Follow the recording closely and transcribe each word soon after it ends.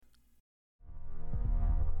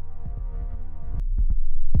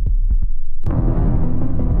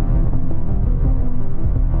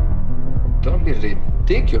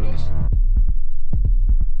ridiculous.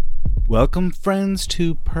 Welcome, friends,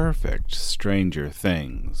 to Perfect Stranger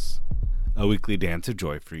Things, a weekly dance of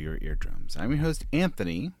joy for your eardrums. I'm your host,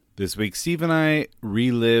 Anthony. This week, Steve and I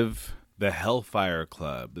relive the Hellfire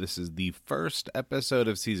Club. This is the first episode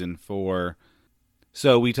of Season 4.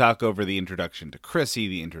 So we talk over the introduction to Chrissy,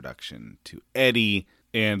 the introduction to Eddie,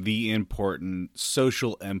 and the important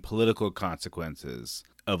social and political consequences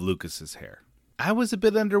of Lucas's hair. I was a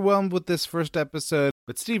bit underwhelmed with this first episode,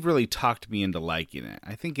 but Steve really talked me into liking it.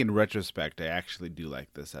 I think in retrospect, I actually do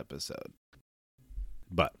like this episode.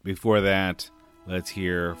 But before that, let's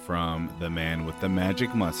hear from the man with the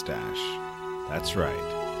magic mustache. That's right,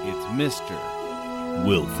 it's Mr.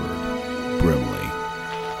 Wilford Brimley.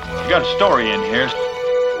 You got a story in here.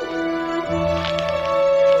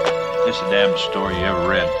 It's the damnedest story you ever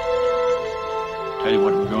read. Tell you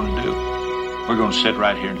what we're going to do. We're going to sit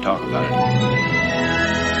right here and talk about it.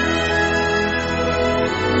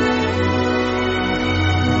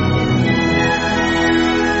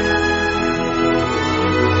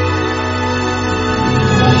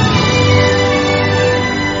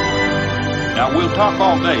 Now, we'll talk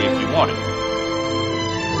all day if you want it.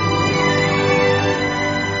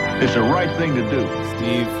 It's the right thing to do.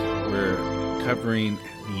 Steve, we're covering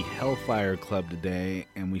the Hellfire Club today,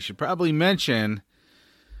 and we should probably mention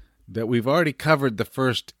that we've already covered the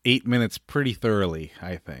first 8 minutes pretty thoroughly,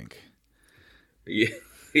 I think.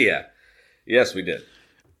 Yeah. Yes, we did.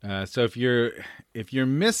 So if you're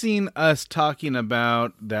missing us talking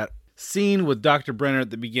about that scene with Dr. Brenner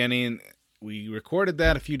at the beginning, we recorded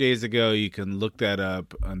that a few days ago. You can look that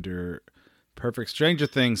up under Perfect Stranger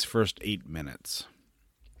Things first 8 minutes.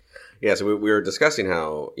 Yeah, so we were discussing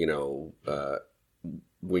how,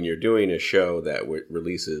 when you're doing a show that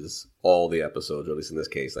releases all the episodes, or at least in this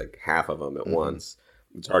case, like half of them at once,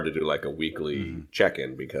 it's hard to do like a weekly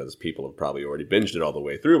check-in because people have probably already binged it all the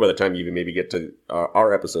way through by the time you even maybe get to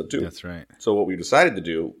our episode 2. That's right. So what we decided to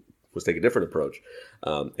do was take a different approach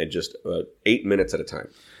and just 8 minutes at a time.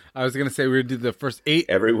 I was going to say we would do the first 8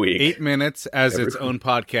 every week, 8 minutes as its own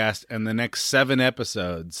podcast, and the next 7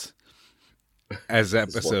 episodes as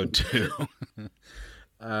episode 2.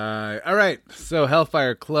 All right, so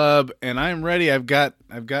Hellfire Club, and I'm ready. I've got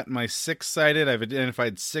my 6 cited. I've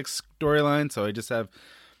identified 6 storylines, so I just have,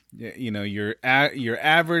 your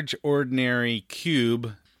average ordinary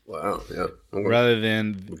cube. Wow, yeah. Rather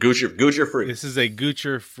than Goocher free. This is a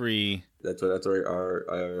Goocher free. That's what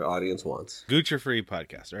our audience wants. Goocher free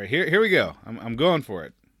podcast. All right, here we go. I'm going for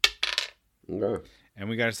it. Okay. And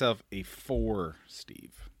we got ourselves a 4,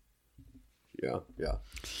 Steve. Yeah.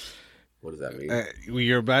 What does that mean?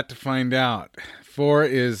 You're about to find out. 4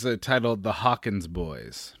 is titled The Hawkins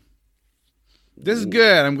Boys. This is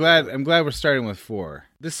good. I'm glad we're starting with 4.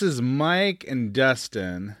 This is Mike and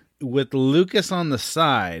Dustin with Lucas on the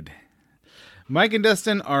side. Mike and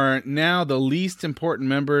Dustin are now the least important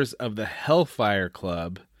members of the Hellfire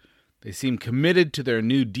Club. They seem committed to their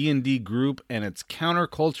new D&D group and its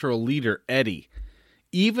countercultural leader, Eddie,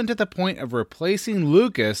 even to the point of replacing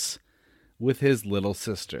Lucas with his little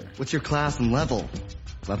sister. What's your class and level?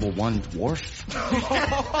 Level 1 dwarf?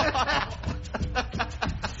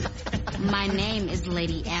 My name is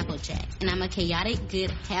Lady Applejack, and I'm a chaotic, good,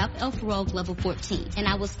 half-elf rogue level 14. And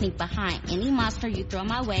I will sneak behind any monster you throw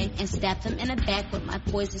my way and stab them in the back with my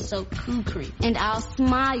poison-soaked kukri. And I'll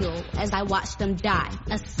smile as I watch them die,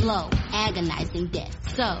 a slow, agonizing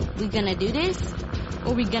death. So, we gonna do this?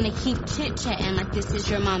 Or we gonna keep chit-chatting like this is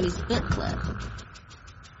your mommy's book club?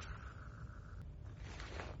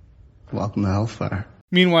 Welcome to Hellfire.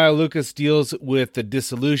 Meanwhile, Lucas deals with the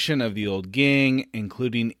dissolution of the old gang,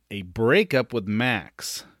 including a breakup with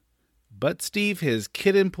Max. But Steve, his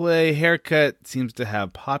kid-in-play haircut seems to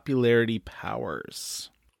have popularity powers.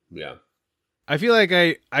 Yeah. I feel like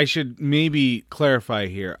I should maybe clarify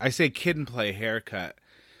here. I say kid-in-play haircut.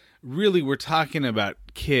 Really, we're talking about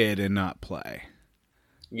kid and not play.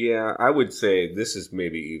 Yeah, I would say this is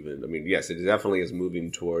maybe even, yes, it definitely is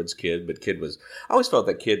moving towards Kid, but I always felt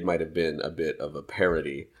that Kid might have been a bit of a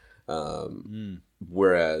parody,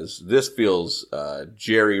 whereas this feels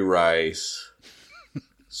Jerry Rice,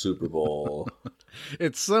 Super Bowl.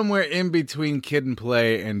 It's somewhere in between Kid and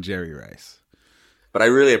Play and Jerry Rice. But I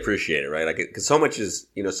really appreciate it, right? Like, because so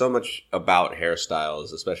much about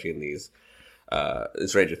hairstyles, especially in these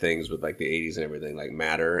Stranger Things with like the 80s and everything, like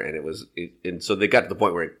matter, and so they got to the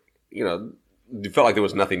point where you felt like there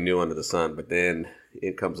was nothing new under the sun, but then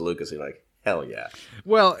in comes Lucas and you're like, hell yeah.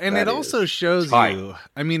 Well, and it also shows you,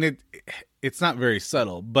 it's not very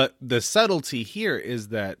subtle, but the subtlety here is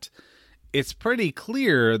that it's pretty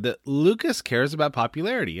clear that Lucas cares about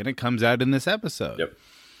popularity, and it comes out in this episode. Yep.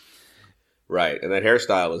 Right, and that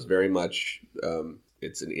hairstyle is very much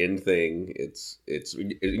it's an in thing. It's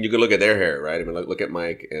you can look at their hair, right? I mean, look at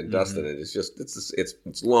Mike and Dustin, and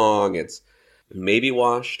it's long. It's maybe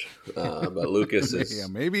washed, but Lucas is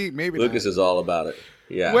maybe Lucas not. is all about it.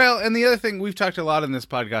 Yeah. Well, and the other thing, we've talked a lot in this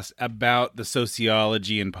podcast about the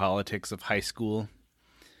sociology and politics of high school.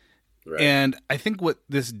 Right. And I think what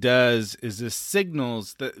this does is this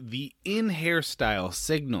signals that the in hairstyle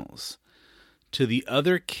signals to the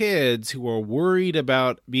other kids who are worried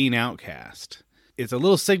about being outcast. It's a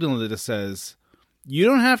little signal that says, you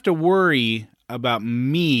don't have to worry about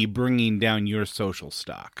me bringing down your social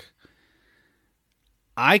stock.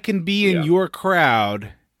 I can be in your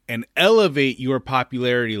crowd and elevate your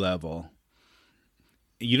popularity level.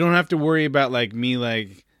 You don't have to worry about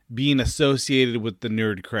me being associated with the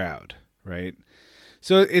nerd crowd, right?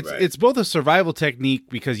 So it's both a survival technique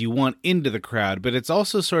because you want into the crowd, but it's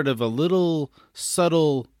also sort of a little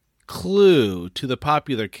subtle clue to the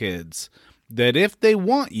popular kids that if they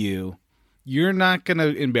want you, you're not going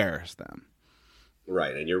to embarrass them.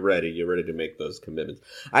 Right, and you're ready to make those commitments.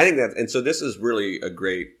 I think and so this is really a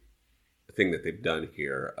great thing that they've done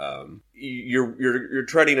here. You're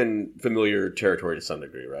treading in familiar territory to some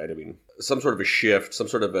degree, right? I mean, some sort of a shift, some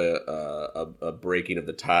sort of a breaking of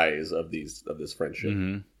the ties of this friendship,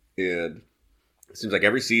 and it seems like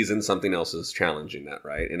every season something else is challenging that,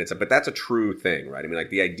 right? And but that's a true thing, right? I mean,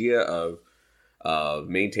 like the idea of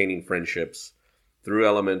maintaining friendships through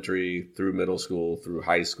elementary, through middle school, through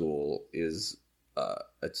high school is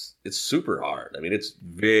it's super hard. I mean,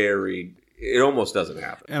 it almost doesn't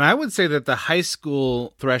happen. And I would say that the high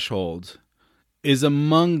school threshold is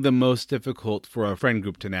among the most difficult for a friend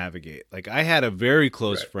group to navigate. Like, I had a very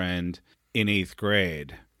close friend in 8th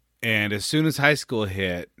grade, and as soon as high school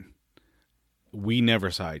hit, we never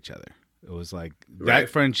saw each other. It was like that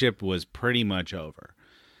friendship was pretty much over.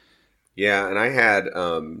 Yeah, and I had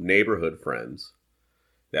neighborhood friends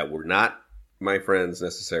that were not my friends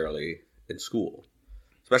necessarily in school,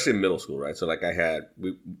 especially in middle school, right? So like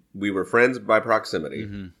we were friends by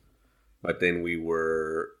proximity, but then we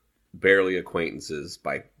were barely acquaintances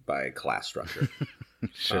by class structure.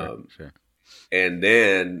 Sure. And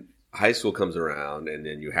then high school comes around, and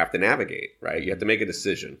then you have to navigate, right? You have to make a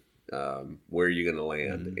decision where you're going to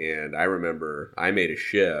land. And I remember I made a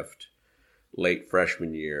shift late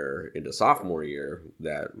freshman year into sophomore year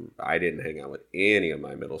that I didn't hang out with any of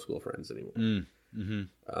my middle school friends anymore.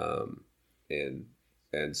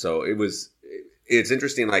 And so it's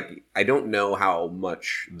interesting. Like, I don't know how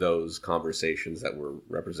much those conversations that were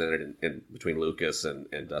represented in between Lucas and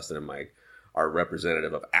Dustin and Mike are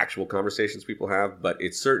representative of actual conversations people have, but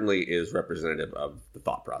it certainly is representative of the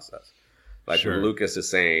thought process. Like when Lucas is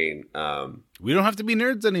saying, we don't have to be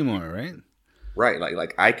nerds anymore, right? Right.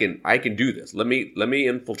 Like I can do this. Let me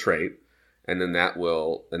infiltrate, and then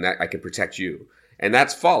that I can protect you. And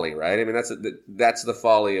that's folly, right? I mean, that's the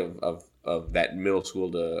folly of that middle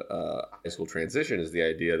school to high school transition, is the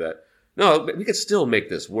idea that no, we could still make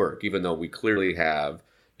this work, even though we clearly have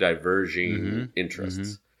diverging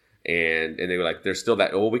interests. And they were like, there's still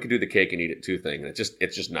that, we could do the cake and eat it too thing. And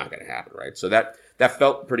it's just not going to happen, right? So that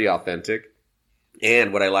felt pretty authentic.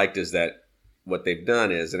 And what I liked is that what they've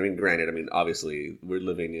done is, I mean, granted, I mean, obviously we're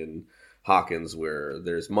living in Hawkins where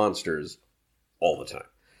there's monsters all the time.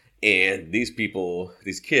 And these people,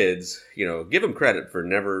 these kids, give them credit for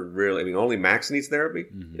never really, I mean, only Max needs therapy.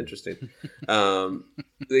 Interesting.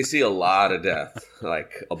 They see a lot of death,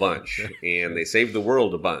 like a bunch, and they save the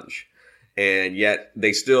world a bunch. And yet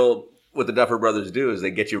they still, what the Duffer Brothers do is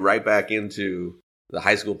they get you right back into the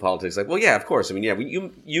high school politics. Like, well, yeah, of course. I mean, yeah,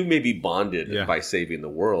 you may be bonded by saving the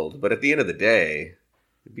world, but at the end of the day,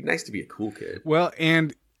 it'd be nice to be a cool kid. Well,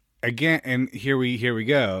 and again, and here we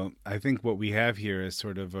go. I think what we have here is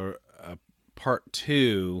sort of a part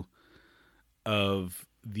 2 of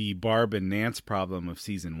the Barb and Nance problem of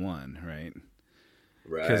season 1, right?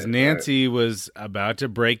 Right. Because Nancy was about to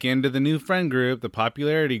break into the new friend group, the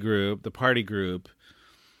popularity group, the party group,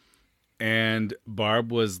 and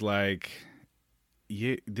Barb was like,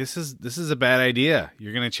 "This is a bad idea.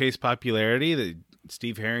 You're going to chase popularity. That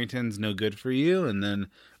Steve Harrington's no good for you." And then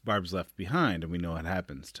Barb's left behind, and we know what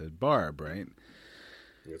happens to Barb, right?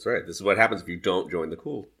 That's right. This is what happens if you don't join the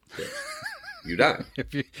cool kids. You die.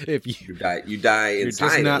 if you die inside. You're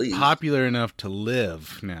just not popular enough to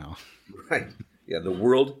live now. Right. Yeah, the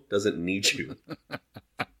world doesn't need you.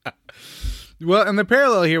 Well, and the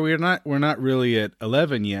parallel here, we're not really at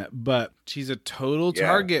 11 yet, but she's a total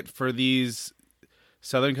target for these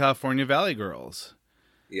Southern California Valley girls.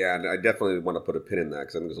 Yeah, and I definitely want to put a pin in that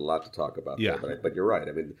because I think there's a lot to talk about. Yeah, there, but you're right.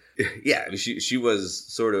 I mean, yeah, she was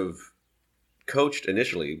sort of coached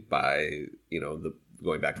initially by,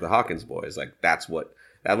 going back to the Hawkins boys. Like that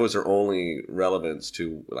was her only relevance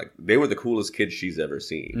to, like, they were the coolest kids she's ever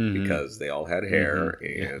seen because they all had hair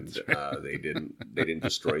and they didn't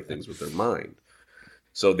destroy things with their mind.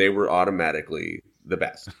 So they were automatically the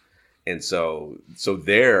best. And so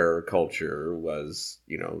their culture was,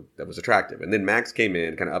 that was attractive. And then Max came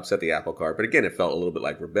in, kind of upset the apple cart. But again, it felt a little bit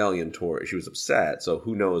like rebellion toward, she was upset. So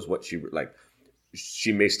who knows what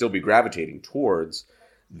she may still be gravitating towards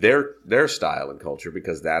their style and culture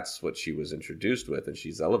because that's what she was introduced with and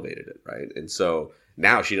she's elevated it, right? And so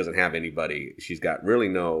now she doesn't have anybody. She's got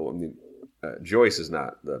really Joyce is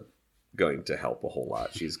not going to help a whole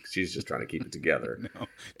lot. She's just trying to keep it together. No.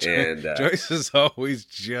 And Joyce is always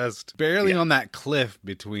just barely on that cliff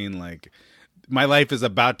between, like, my life is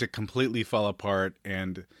about to completely fall apart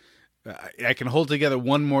and I can hold together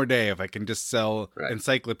one more day if I can just sell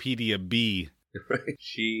Encyclopedia B. Right.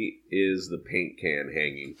 She is the paint can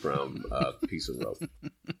hanging from a piece of rope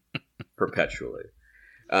perpetually.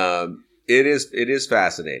 It is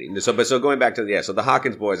fascinating. So going back to so the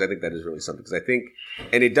Hawkins boys, I think that is really something because I think,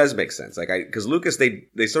 and it does make sense. Because Lucas,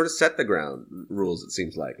 they sort of set the ground rules. It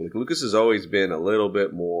seems like Lucas has always been a little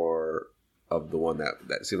bit more of the one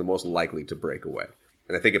that seemed the most likely to break away,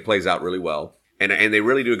 and I think it plays out really well. And they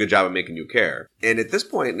really do a good job of making you care. And at this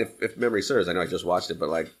point, if memory serves, I know I just watched it, but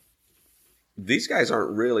like these guys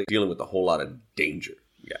aren't really dealing with a whole lot of danger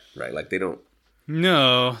yet, right? Like they don't.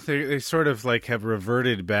 No, they sort of like have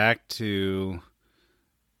reverted back to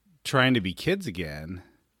trying to be kids again.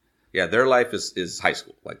 Yeah, their life is high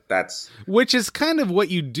school. Like which is kind of what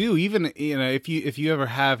you do. Even if you ever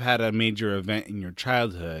have had a major event in your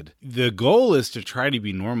childhood, the goal is to try to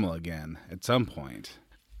be normal again at some point.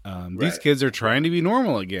 These kids are trying to be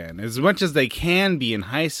normal again as much as they can be in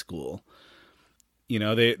high school.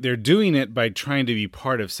 They're doing it by trying to be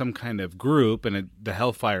part of some kind of group, and the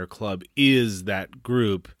Hellfire Club is that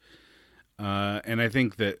group. And I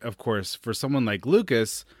think that, of course, for someone like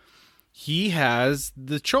Lucas, he has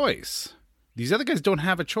the choice. These other guys don't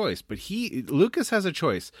have a choice, but Lucas has a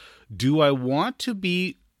choice. Do I want to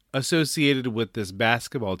be associated with this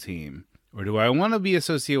basketball team, or do I want to be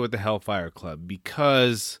associated with the Hellfire Club?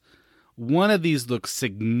 Because one of these looks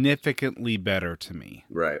significantly better to me.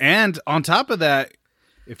 Right. And on top of that,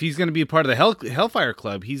 if he's going to be a part of the Hellfire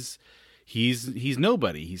Club, he's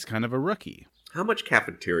nobody. He's kind of a rookie. How much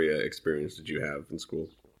cafeteria experience did you have in school?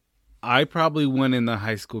 I probably went in the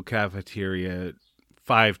high school cafeteria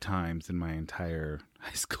 5 times in my entire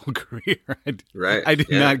high school career. I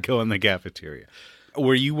did not go in the cafeteria.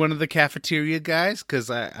 Were you one of the cafeteria guys? Because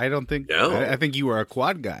I don't think... No. I think you were a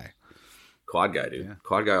quad guy. Quad guy, dude. Yeah.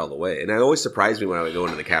 Quad guy all the way. And it always surprised me when I would go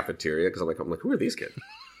into the cafeteria because I'm like, who are these kids?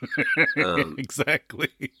 Exactly.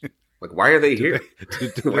 Like, why are they here?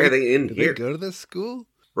 Why are they in here? They go to this school?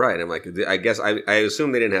 Right. I'm like, I guess I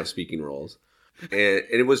assume they didn't have speaking roles, and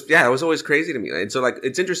it was always crazy to me. And so like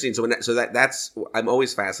it's interesting. So that's I'm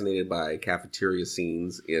always fascinated by cafeteria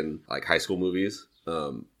scenes in like high school movies,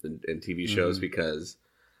 and TV shows because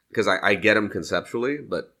I get them conceptually,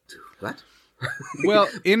 but what? Well,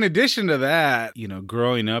 in addition to that,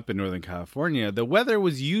 growing up in Northern California, the weather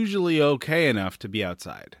was usually okay enough to be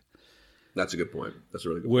outside. That's a good point. That's a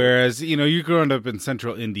really good point. Whereas, you're growing up in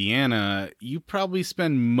central Indiana, you probably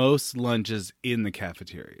spend most lunches in the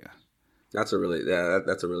cafeteria. That's a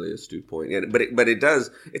really astute point. Yeah, but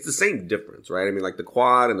it's the same difference, right? I mean, like the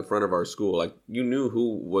quad in the front of our school, like you knew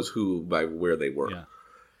who was who by where they were. Yeah.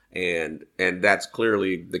 And that's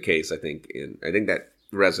clearly the case, I think that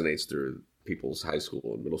resonates through people's high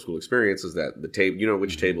school and middle school experiences, that the table,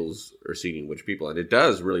 which tables are seating which people, and it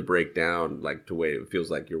does really break down like to way it feels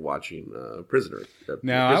like you're watching Prisoner.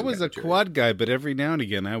 Now, I was cafeteria. A quad guy, but every now and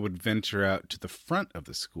again I would venture out to the front of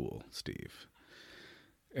the school, Steve.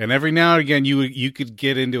 And every now and again you could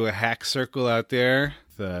get into a hack circle out there.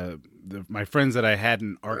 My friends that I had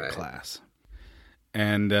in art class.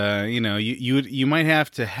 And you might have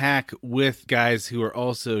to hack with guys who are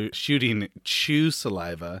also shooting chew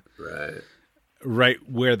saliva, right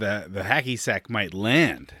where the hacky sack might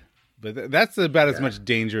land. But that's about as much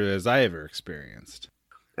danger as I ever experienced.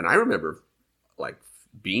 And I remember like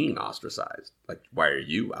being ostracized. Like, why are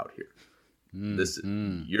you out here?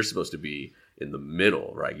 You're supposed to be in the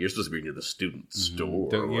middle, right? You're supposed to be near the student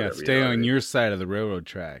store. Stay on your side of the railroad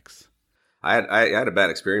tracks. I had a bad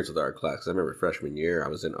experience with art class. I remember freshman year, I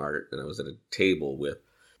was in art and I was at a table with,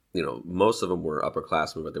 most of them were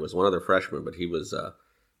upperclassmen, but there was one other freshman, but he was a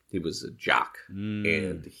jock,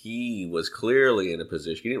 and he was clearly in a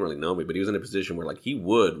position. He didn't really know me, but he was in a position where like he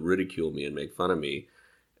would ridicule me and make fun of me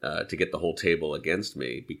to get the whole table against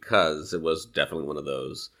me, because it was definitely one of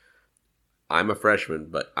those. I'm a freshman,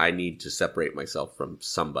 but I need to separate myself from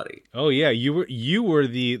somebody. Oh yeah, you were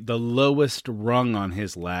the lowest rung on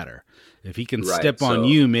his ladder. If he can Right, step on so-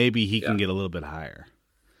 you, maybe he yeah. can get a little bit higher.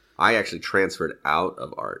 I actually transferred out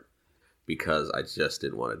of art because I just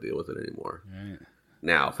didn't want to deal with it anymore. Right.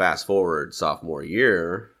 Now, fast forward sophomore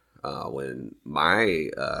year, when my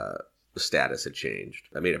status had changed,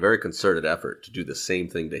 I made a very concerted effort to do the same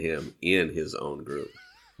thing to him in his own group.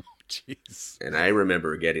 Jeez. And I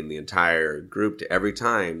remember getting the entire group to every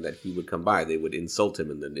time that he would come by, they would insult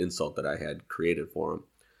him in the insult that I had created for him.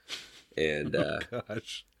 And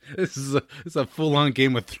Gosh, this is a full-on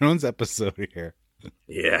Game of Thrones episode here.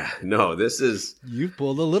 yeah, no, this is You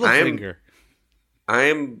pulled a little finger.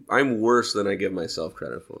 I'm worse than I give myself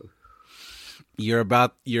credit for. You're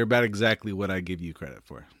about exactly what I give you credit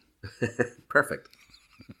for. Perfect.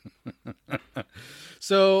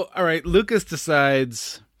 So, all right, Lucas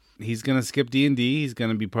decides he's going to skip D&D. He's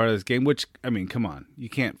going to be part of this game, which, I mean, come on. You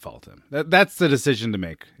can't fault him. That's the decision to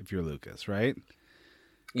make if you're Lucas, right?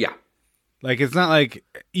 Yeah. Like, it's not like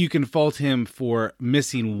you can fault him for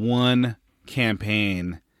missing one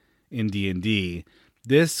campaign in D&D.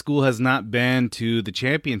 This school has not been to the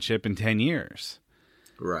championship in 10 years.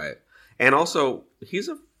 Right. And also, he's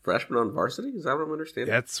a freshman on varsity? Is that what I'm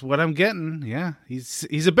understanding? That's what I'm getting. Yeah.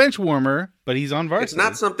 He's a bench warmer, but he's on varsity. It's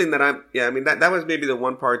not something that that was maybe the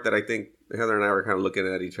one part that I think Heather and I were kind of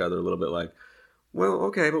looking at each other a little bit like, well,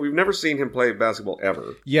 okay, but we've never seen him play basketball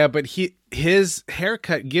ever. Yeah, but his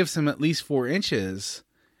haircut gives him at least 4 inches.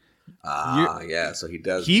 Yeah, so he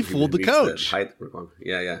does. He fooled the meets coach. Height requirement.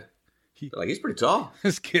 Yeah. He's pretty tall.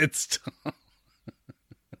 This kid's tall.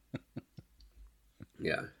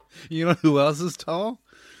 Yeah. You know who else is tall?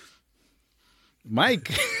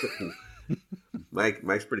 Mike.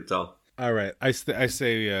 Mike's pretty tall. All right. I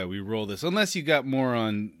say we roll this. Unless you got more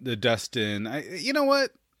on the Dustin. You know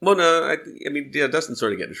what? Well, no, I mean, yeah, Dustin's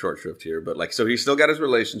sort of getting short shrift here, but like, so he's still got his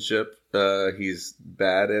relationship. He's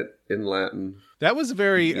bad in Latin. That was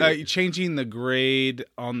very changing the grade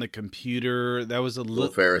on the computer. That was a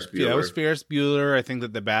little Ferris Bueller. Yeah, that was Ferris Bueller. I think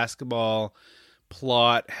that the basketball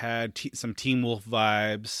plot had some Teen Wolf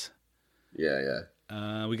vibes.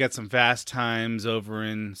 Yeah. We got some Fast Times over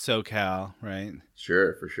in SoCal, right?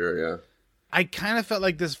 Sure, for sure, yeah. I kind of felt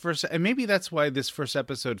like this first, and maybe that's why this first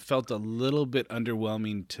episode felt a little bit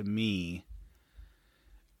underwhelming to me,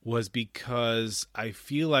 was because I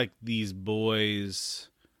feel like these boys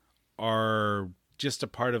are just a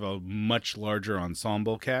part of a much larger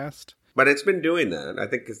ensemble cast. But it's been doing that. I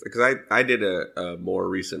think because I did a more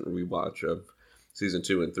recent rewatch of season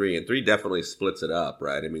 2 and 3, and 3 definitely splits it up,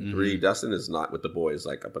 right? I mean, 3, Dustin is not with the boys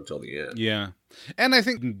like up until the end. Yeah. And I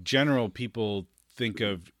think in general, people think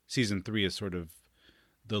of season 3 as sort of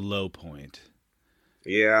the low point.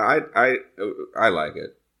 Yeah, I like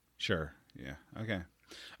it. Sure. Yeah. Okay.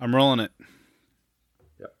 I'm rolling it.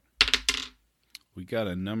 Yep. We got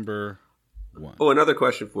a number 1. Oh, another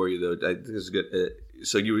question for you though. I think this is good.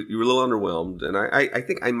 So you were a little underwhelmed, and I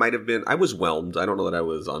think I might have been. I was whelmed. I don't know that I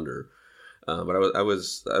was under, but I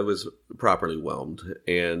was properly whelmed,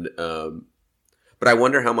 and but I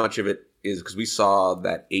wonder how much of it is because we saw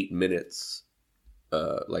that 8 minutes,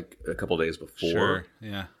 like a couple days before. Sure.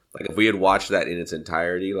 Yeah. Like if we had watched that in its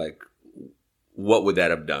entirety, like what would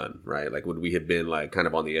that have done, right? Like would we have been like kind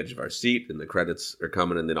of on the edge of our seat and the credits are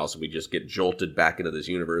coming and then also we just get jolted back into this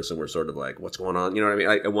universe and we're sort of like, what's going on? You know what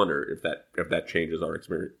I mean? I wonder if that changes our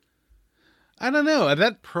experience. I don't know.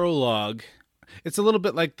 That prologue, it's a little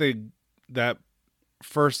bit like that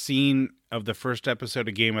first scene of the first episode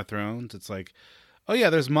of Game of Thrones. It's like, oh yeah,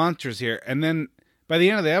 there's monsters here. And then by the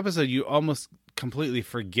end of the episode, you almost completely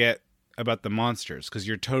forget about the monsters because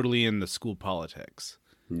you're totally in the school politics.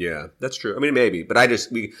 Yeah, that's true. I mean, maybe, but I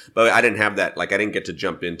didn't have that. Like, I didn't get to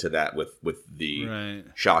jump into that with the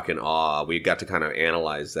shock and awe. We got to kind of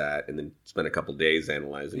analyze that, and then spend a couple days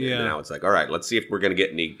analyzing it. And now it's like, all right, let's see if we're going to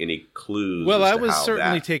get any clues. Well, I was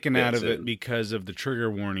certainly taken out of it because of the trigger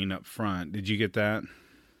warning up front. Did you get that?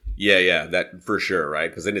 Yeah, that for sure, right?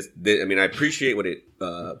 Because then I mean, I appreciate what it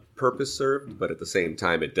purpose served, but at the same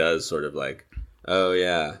time, it does sort of like. Oh,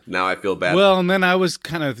 yeah. Now I feel bad. Well, and then I was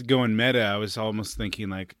kind of going meta. I was almost thinking,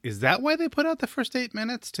 like, is that why they put out the first 8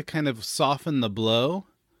 minutes? To kind of soften the blow?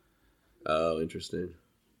 Oh, interesting.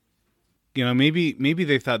 You know, maybe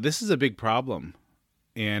they thought this is a big problem.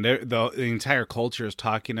 And the entire culture is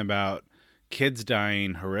talking about kids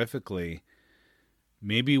dying horrifically.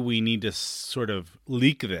 Maybe we need to sort of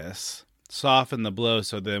leak this, soften the blow,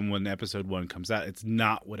 so then when episode 1 comes out, it's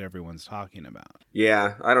not what everyone's talking about.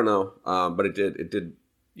 Yeah, I don't know, but it did.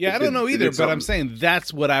 Yeah, I don't know either, but I'm saying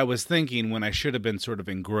that's what I was thinking when I should have been sort of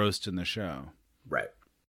engrossed in the show. Right.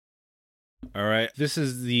 All right. This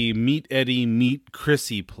is the Meet Eddie, Meet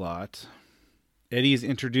Chrissy plot. Eddie is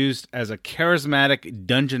introduced as a charismatic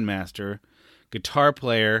dungeon master, guitar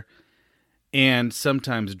player, and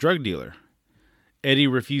sometimes drug dealer. Eddie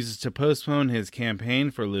refuses to postpone his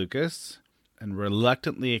campaign for Lucas and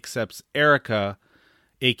reluctantly accepts Erica,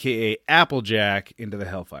 a.k.a. Applejack, into the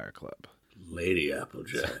Hellfire Club. Lady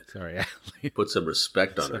Applejack. Sorry. Put some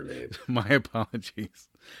respect on her name. My apologies.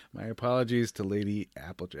 My apologies to Lady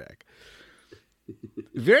Applejack.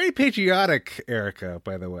 Very patriotic, Erica,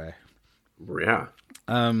 by the way. Yeah.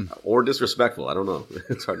 Or disrespectful. I don't know.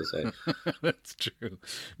 It's hard to say. That's true.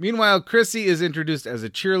 Meanwhile, Chrissy is introduced as a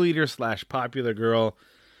cheerleader / popular girl,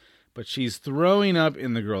 but she's throwing up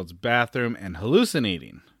in the girls' bathroom and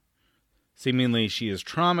hallucinating. Seemingly, she is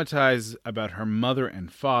traumatized about her mother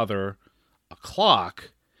and father, a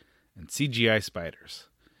clock, and CGI spiders.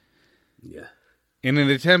 Yeah. In an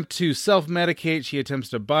attempt to self-medicate, she attempts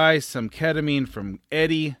to buy some ketamine from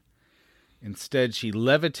Eddie. Instead, she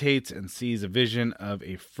levitates and sees a vision of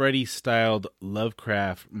a Freddy-styled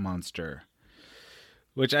Lovecraft monster,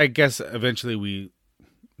 which I guess eventually we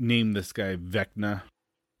name this guy Vecna.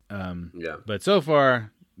 Yeah. But so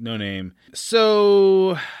far, no name.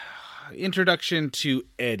 So, introduction to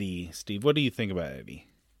Eddie. Steve, what do you think about Eddie?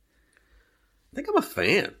 I think I'm a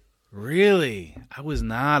fan. Really? I was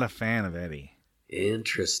not a fan of Eddie.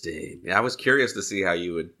 Interesting. Yeah, I was curious to see how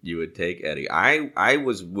you would take Eddie. I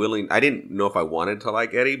was willing. I didn't know if I wanted to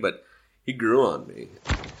like Eddie, but he grew on me.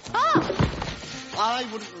 Oh! I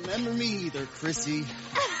wouldn't remember me either, Chrissy.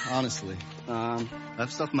 Honestly. I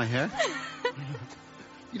have stuff in my hair.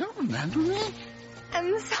 You don't remember me?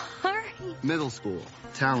 I'm sorry. Middle school,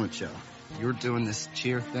 talent show. You were doing this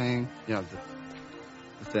cheer thing. You know,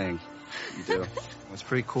 the thing you do. It was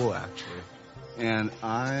pretty cool, actually. And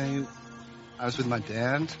I was with my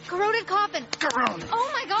band. Corroded Coffin. Corroded.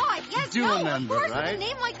 Oh my God! Yes, You do remember, of course, right? With a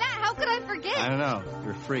name like that, how could I forget? I don't know.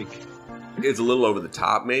 You're a freak. It's a little over the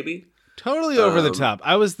top, maybe. Totally over the top.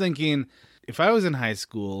 I was thinking, if I was in high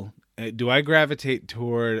school, do I gravitate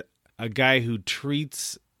toward a guy who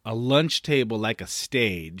treats a lunch table like a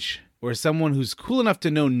stage, or someone who's cool enough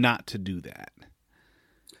to know not to do that?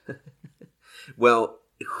 Well,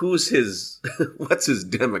 what's his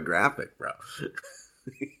demographic, bro?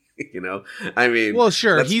 You know, I mean, Well,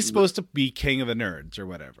 sure, he's supposed to be king of the nerds or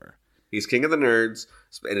whatever. He's king of the nerds,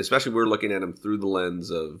 and especially we're looking at him through the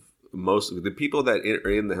lens of most of the people that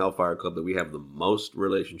are in the Hellfire Club that we have the most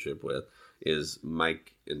relationship with is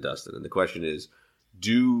Mike and Dustin. And the question is,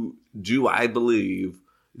 do I believe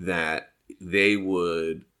that they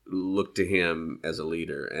would look to him as a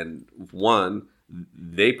leader? And one,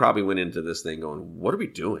 they probably went into this thing going, what are we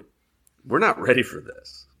doing? We're not ready for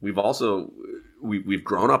this. We've also we've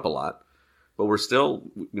grown up a lot, but we're still,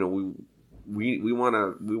 you know, we're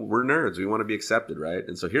nerds. We want to be accepted, right?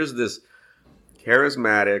 And so here's this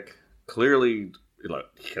charismatic, clearly,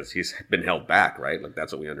 because he's been held back, right? Like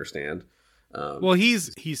that's what we understand. Well,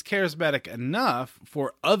 he's charismatic enough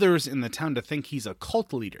for others in the town to think he's a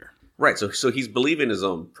cult leader. Right. So he's believing his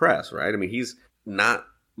own press, right? I mean, he's not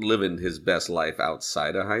living his best life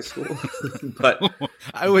outside of high school, but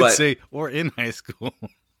I would say, or in high school.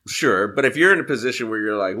 Sure. But if you're in a position where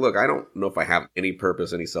you're like, look, I don't know if I have any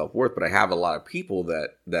purpose, any self-worth, but I have a lot of people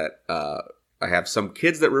that I have some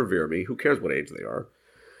kids that revere me. Who cares what age they are?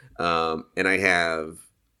 And I have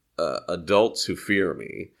adults who fear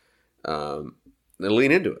me. And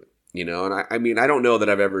lean into it, you know. And I mean, I don't know that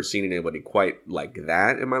I've ever seen anybody quite like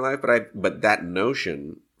that in my life, but that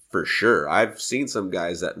notion for sure. I've seen some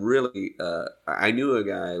guys that really. I knew a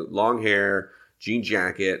guy, long hair, jean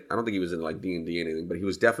jacket. I don't think he was in like D&D or anything, but he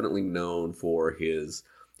was definitely known for his.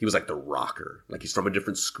 He was like the rocker. Like he's from a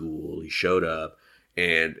different school. He showed up,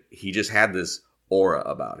 and he just had this aura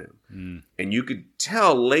about him, and you could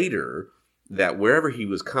tell later that wherever he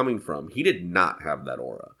was coming from, he did not have that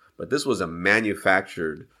aura. But this was a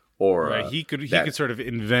manufactured aura. Right. He could sort of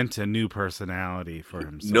invent a new personality for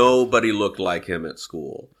himself. Nobody looked like him at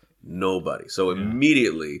school. Nobody. So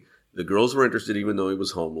immediately, the girls were interested, even though he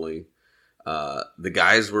was homely. The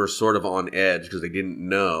guys were sort of on edge because they didn't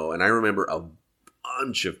know. And I remember a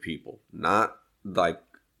bunch of people, not like,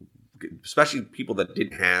 especially people that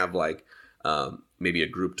didn't have like maybe a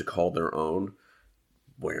group to call their own,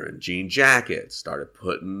 wearing jean jackets, started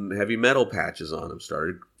putting heavy metal patches on them,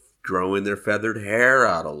 started growing their feathered hair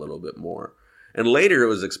out a little bit more. And later it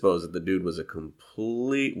was exposed that the dude was a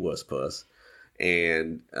complete wuss puss,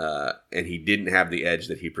 and he didn't have the edge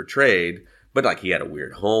that he portrayed, but like he had a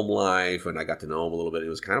weird home life, and I got to know him a little bit. It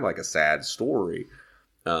was kind of like a sad story.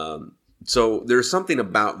 So there's something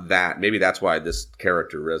about that. Maybe that's why this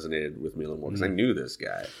character resonated with me a little more, because I knew this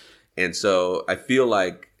guy. And so I feel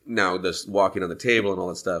like now this walking on the table and all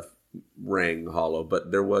that stuff rang hollow,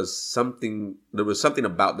 but there was something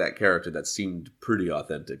about that character that seemed pretty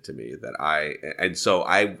authentic to me so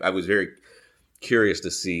I was very curious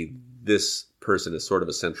to see this person as sort of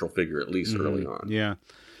a central figure, at least early on. Yeah.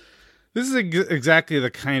 This is exactly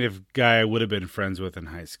the kind of guy I would have been friends with in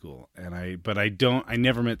high school. I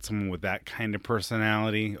never met someone with that kind of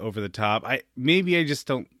personality over the top. Maybe I just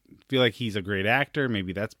don't feel like he's a great actor.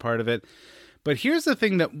 Maybe that's part of it. But here's the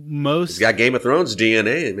thing that He's got Game of Thrones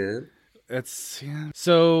DNA, man.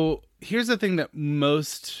 So here's the thing that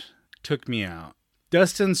most took me out.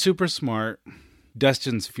 Dustin's super smart.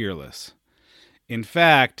 Dustin's fearless. In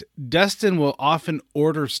fact, Dustin will often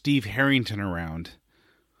order Steve Harrington around,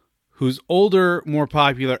 who's older, more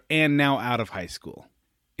popular, and now out of high school.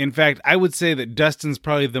 In fact, I would say that Dustin's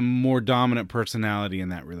probably the more dominant personality in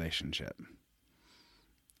that relationship.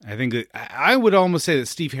 I think that I would almost say that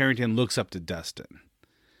Steve Harrington looks up to Dustin.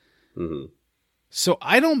 Mm-hmm. So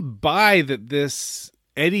I don't buy that this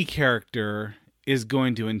Eddie character is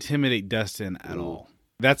going to intimidate Dustin at all.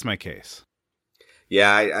 That's my case.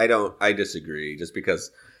 Yeah, I disagree. Just because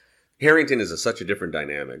Harrington is such a different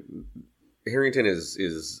dynamic. Harrington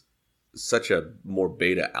is such a more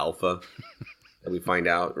beta alpha that we find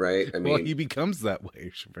out, right? I mean, well, he becomes that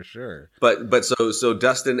way for sure. But so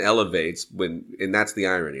Dustin elevates and that's the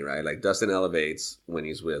irony, right? Like Dustin elevates when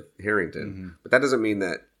he's with Harrington, but that doesn't mean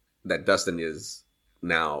that Dustin is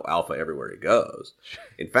now alpha everywhere he goes.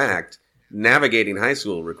 In fact, navigating high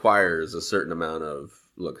school requires a certain amount of,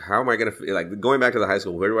 look, how am I going to, like, going back to the high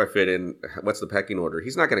school, where do I fit in? What's the pecking order?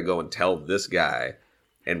 He's not going to go and tell this guy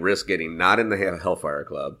and risk getting not in the Hellfire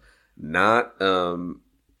Club, not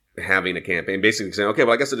having a campaign, basically saying, okay,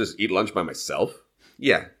 well, I guess I'll just eat lunch by myself.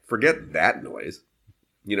 Yeah, forget that noise.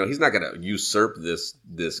 You know, he's not going to usurp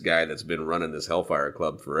this guy that's been running this Hellfire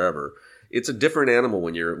Club forever. It's a different animal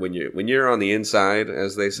when you're on the inside,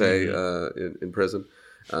 as they say in prison.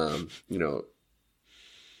 You know,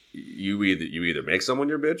 you either make someone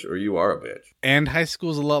your bitch or you are a bitch. And high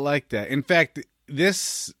school's a lot like that. In fact,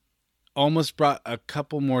 this almost brought a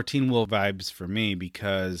couple more Teen Wolf vibes for me,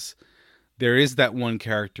 because there is that one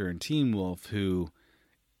character in Teen Wolf who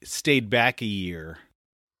stayed back a year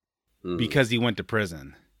because he went to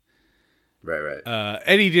prison. Right.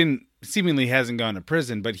 Eddie seemingly hasn't gone to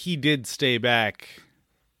prison, but he did stay back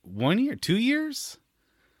 1 year, 2 years?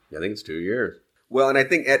 I think it's 2 years. Well, and I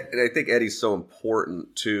think Eddie's so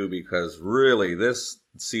important too, because really this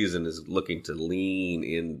season is looking to lean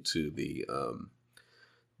into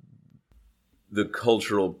the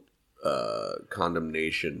cultural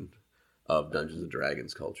condemnation of Dungeons and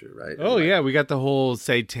Dragons culture, right? Oh, yeah, we got the whole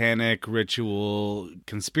satanic ritual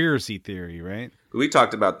conspiracy theory, right? We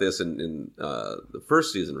talked about this in the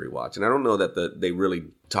first season rewatch, and I don't know that they really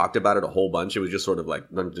talked about it a whole bunch. It was just sort of like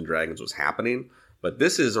Dungeons and Dragons was happening. But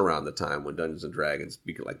this is around the time when Dungeons and Dragons,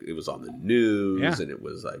 like, it was on the news, and it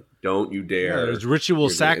was like, don't you dare. Yeah, there's ritual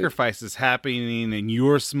sacrifices happening in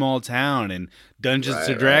your small town, and Dungeons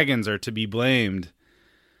and Dragons are to be blamed.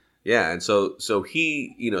 Yeah, and so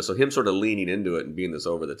he, so him sort of leaning into it and being this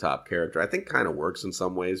over the top character, I think kind of works in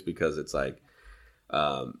some ways, because it's like,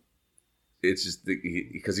 it's just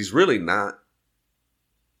because he's really not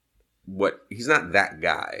he's not that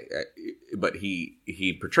guy, but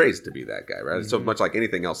he portrays to be that guy, right? Mm-hmm. So much like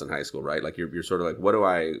anything else in high school, right? Like you're sort of like,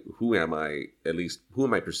 who am I? At least who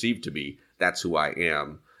am I perceived to be? That's who I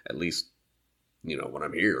am. At least, when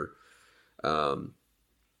I'm here.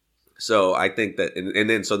 So I think that, and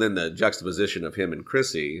then the juxtaposition of him and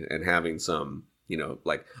Chrissy and having some,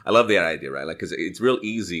 like, I love that idea, right? Like, because it's real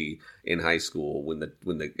easy in high school when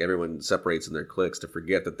everyone separates in their cliques to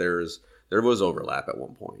forget that there was overlap at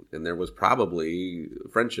one point, and there was probably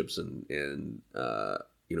friendships and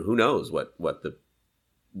who knows what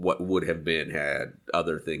would have been had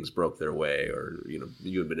other things broke their way, or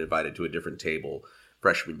you had been invited to a different table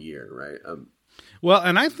freshman year, right? Well,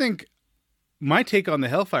 and I think my take on the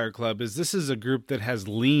Hellfire Club is this is a group that has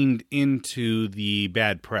leaned into the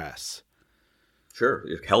bad press. Sure,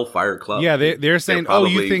 Hellfire Club. Yeah, they're saying,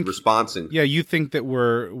 you think responsing. Yeah, you think that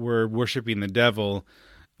we're worshiping the devil.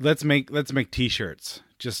 Let's make T-shirts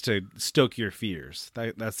just to stoke your fears.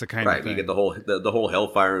 That's the kind of thing. Right, you get the whole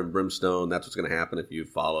hellfire and brimstone. That's what's going to happen if you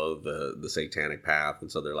follow the satanic path.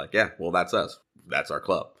 And so they're like, yeah, well, that's us. That's our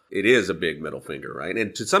club. It is a big middle finger, right?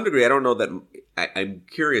 And to some degree, I don't know that. I'm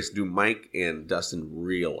curious. Do Mike and Dustin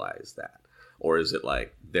realize that, or is it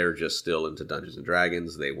like they're just still into Dungeons and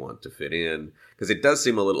Dragons? They want to fit in, because it does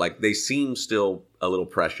seem a little like they seem still a little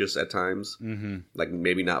precious at times, like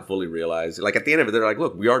maybe not fully realized. Like at the end of it, they're like,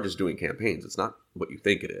 "Look, we are just doing campaigns. It's not what you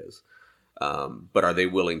think it is." But are they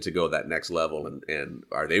willing to go that next level, and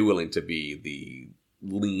are they willing to be the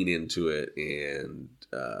lean into it and,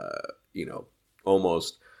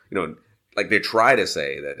 almost, like they try to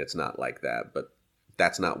say that it's not like that, but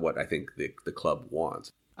that's not what I think the club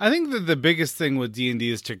wants. I think that the biggest thing with D&D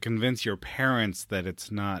is to convince your parents that it's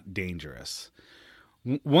not dangerous.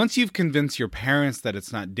 Once you've convinced your parents that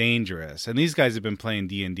it's not dangerous, and these guys have been playing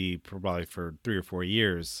D&D probably for 3 or 4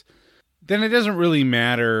 years, then it doesn't really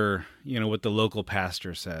matter, what the local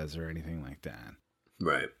pastor says or anything like that.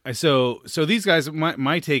 Right. So these guys,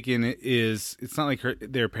 my take in it is, it's not like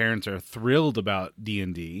their parents are thrilled about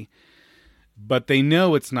D&D, but they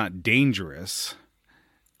know it's not dangerous.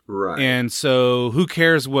 Right. And so who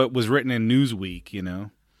cares what was written in Newsweek,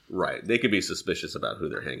 Right. They could be suspicious about who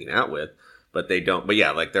they're hanging out with, but they don't. But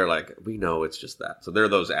yeah, like they're like, we know it's just that. So they're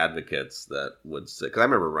those advocates that would say, because I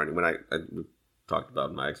remember running when we talked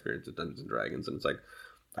about my experience at Dungeons and Dragons, and it's like,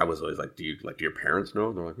 I was always like, do your parents know?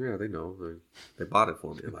 And they're like, yeah, they know. They bought it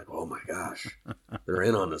for me. I'm like, oh my gosh, they're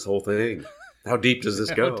in on this whole thing. How deep does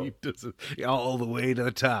this go? How deep does it? All the way to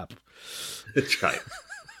the top. That's right.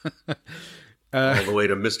 All the way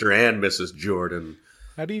to Mr. and Mrs. Jordan.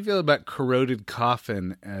 How do you feel about Corroded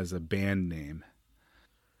Coffin as a band name?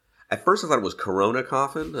 At first I thought it was Corona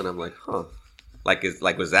Coffin, and I'm like, huh.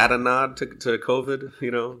 Was that a nod to COVID?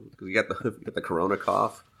 Because you got the Corona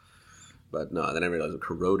cough. But no, then I realized a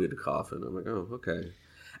Corroded Coffin. I'm like, oh, okay.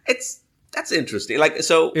 That's interesting. Like,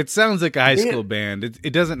 so it sounds like a high school band.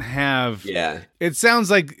 It doesn't have. Yeah. It sounds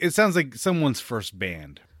like someone's first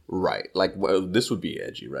band. Right. Like, well, this would be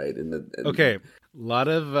edgy, right? Okay. A lot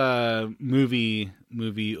of movie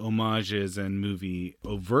homages and movie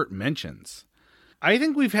overt mentions. I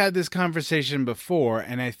think we've had this conversation before,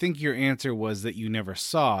 and I think your answer was that you never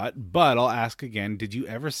saw it, but I'll ask again. Did you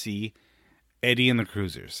ever see Eddie and the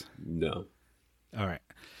Cruisers? No. All right.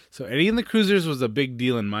 So Eddie and the Cruisers was a big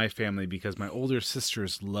deal in my family because my older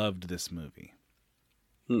sisters loved this movie.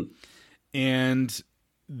 And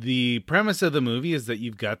the premise of the movie is that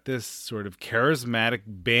you've got this sort of charismatic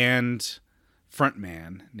band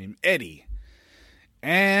frontman named Eddie.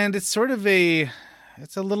 And it's sort of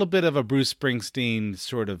it's a little bit of a Bruce Springsteen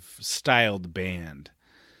sort of styled band.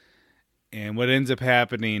 And what ends up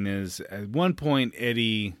happening is at one point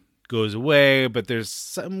Eddie goes away, but there's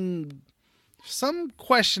some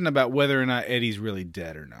question about whether or not Eddie's really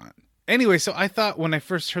dead or not. Anyway, so I thought when I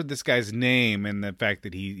first heard this guy's name and the fact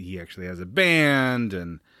that he actually has a band,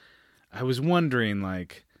 and I was wondering,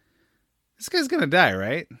 like, this guy's gonna die,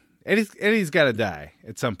 right? Eddie's got to die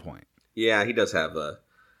at some point. Yeah, he does have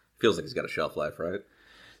feels like he's got a shelf life, right?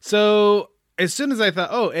 So as soon as I thought,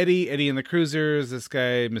 oh, Eddie and the Cruisers, this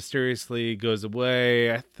guy mysteriously goes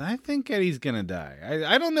away, I think Eddie's gonna die.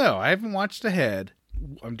 I don't know. I haven't watched ahead.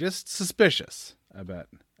 I'm just suspicious about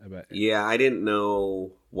it. Yeah, I didn't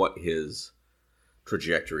know what his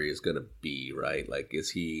trajectory is going to be, right? Like, is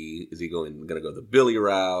he going to go the Billy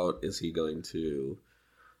route? Is he going to,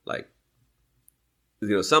 like,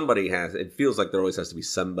 somebody has, it feels like there always has to be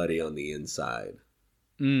somebody on the inside.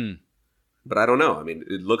 But I don't know. I mean,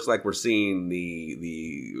 it looks like we're seeing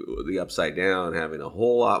the Upside Down having a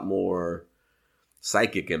whole lot more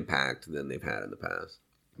psychic impact than they've had in the past.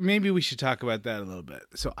 Maybe we should talk about that a little bit.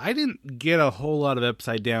 So I didn't get a whole lot of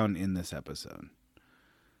Upside Down in this episode.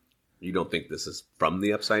 You don't think this is from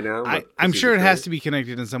the Upside Down? I'm sure it has to be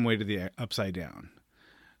connected in some way to the Upside Down.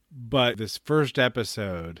 But this first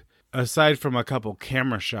episode, aside from a couple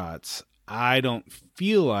camera shots, I don't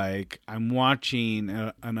feel like I'm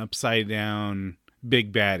watching an Upside Down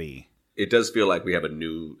big baddie. It does feel like we have a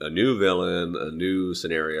new villain, a new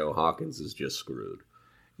scenario. Hawkins is just screwed.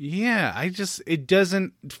 Yeah, it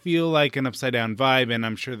doesn't feel like an Upside Down vibe, and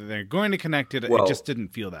I'm sure that they're going to connect it. It just didn't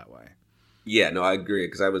feel that way. Yeah, no, I agree,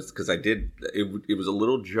 because it was a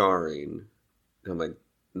little jarring. I'm like,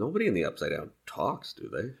 nobody in the Upside Down talks, do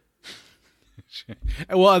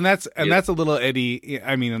they? Well, and that's a little Eddie.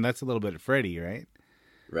 I mean, and that's a little bit of Freddy, right?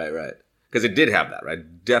 Right. Because it did have that, right?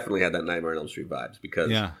 Definitely had that Nightmare on Elm Street vibes,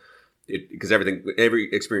 because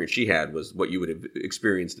every experience she had was what you would have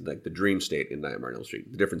experienced in like the dream state in Nightmare on Elm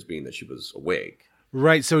Street. The difference being that she was awake.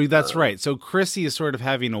 Right. So that's right. So Chrissy is sort of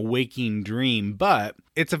having a waking dream, but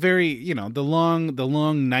it's a very, the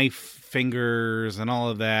long knife fingers and all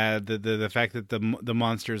of that. The fact that the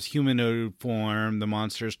monster's humanoid form, the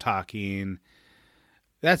monster's talking.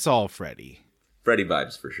 That's all Freddy. Freddy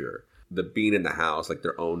vibes for sure. The being in the house, like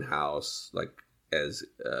their own house, like as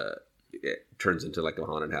it turns into like a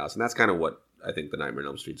haunted house. And that's kind of what I think the Nightmare on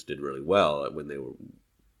Elm Streets did really well when they were,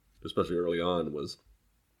 especially early on, was,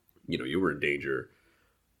 you were in danger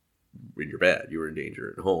in your bed. You were in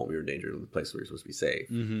danger at home. You were in danger in the place where you're supposed to be safe.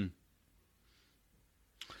 Mm-hmm.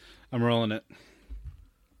 I'm rolling it.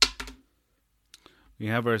 We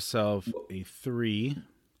have ourselves a 3.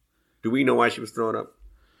 Do we know why she was throwing up?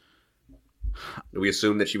 Do we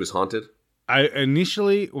assume that she was haunted? I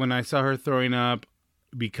initially, when I saw her throwing up,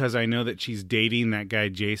 because I know that she's dating that guy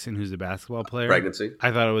Jason, who's a basketball player. Pregnancy?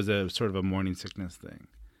 I thought it was a sort of a morning sickness thing.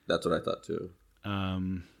 That's what I thought too.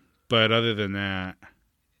 But other than that,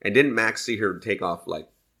 and didn't Max see her take off like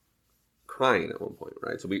crying at one point,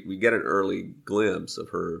 right? So we get an early glimpse of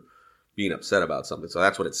her being upset about something. So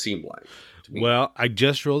that's what it seemed like to me. Well, I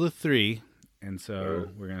just rolled a 3, and so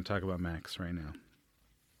we're going to talk about Max right now.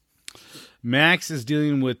 Max is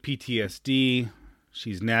dealing with PTSD.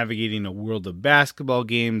 She's navigating a world of basketball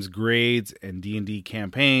games, grades, and D&D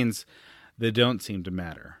campaigns that don't seem to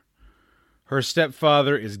matter. Her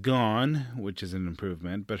stepfather is gone, which is an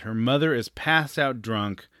improvement, but her mother is passed out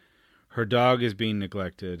drunk, her dog is being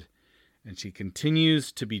neglected, and she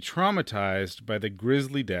continues to be traumatized by the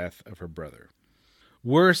grisly death of her brother.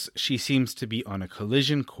 Worse, she seems to be on a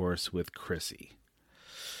collision course with Chrissy.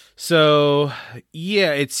 So,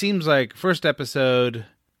 yeah, it seems like first episode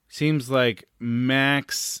seems like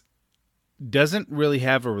Max doesn't really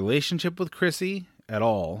have a relationship with Chrissy at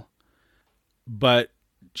all, but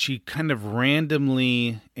she kind of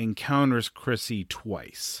randomly encounters Chrissy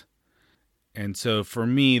twice. And so for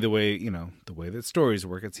me, the way that stories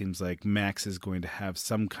work, it seems like Max is going to have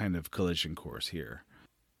some kind of collision course here.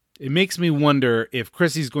 It makes me wonder if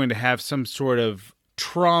Chrissy's going to have some sort of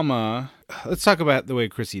trauma. Let's talk about the way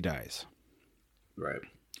Chrissy dies. Right.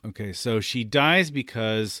 Okay, so she dies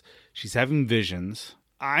because she's having visions.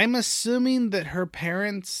 I'm assuming that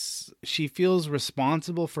she feels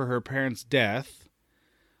responsible for her parents' death,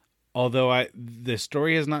 although the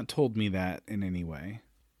story has not told me that in any way.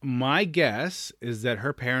 My guess is that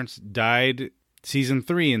her parents died season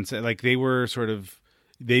 3, and like they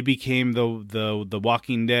became the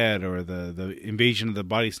Walking Dead or the Invasion of the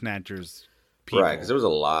Body Snatchers people. Right, because there was a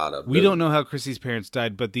lot of... We don't know how Chrissy's parents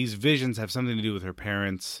died, but these visions have something to do with her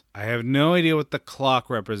parents. I have no idea what the clock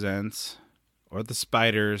represents or the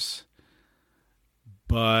spiders,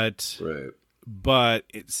 but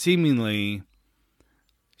it seemingly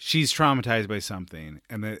she's traumatized by something,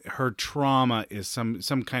 and that her trauma is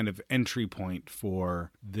some kind of entry point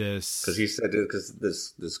for this. Because he said, because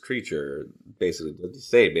this creature basically, what did he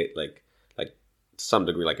say, like to some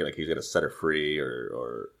degree, like he's gonna set her free,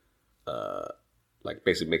 or like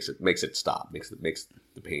basically makes it stop, makes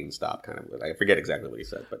the pain stop, kind of. I forget exactly what he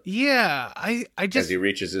said, but yeah, I just, as he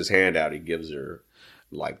reaches his hand out, he gives her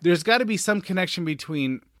like. There's got to be some connection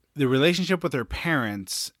between the relationship with her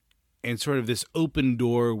parents and sort of this open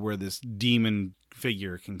door where this demon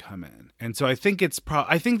figure can come in. And so I think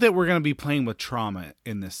I think that we're going to be playing with trauma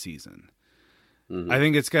in this season. Mm-hmm. I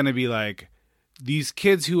think it's going to be like these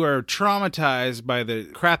kids who are traumatized by the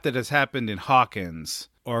crap that has happened in Hawkins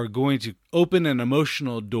are going to open an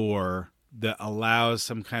emotional door that allows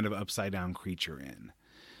some kind of upside down creature in.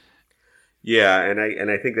 Yeah, and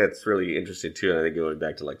I think that's really interesting too. And I think going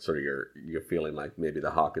back to like sort of your feeling like maybe the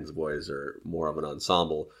Hawkins boys are more of an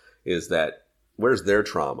ensemble, is that where's their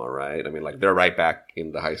trauma, right? I mean, like they're right back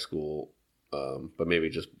into high school, but maybe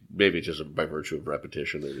just by virtue of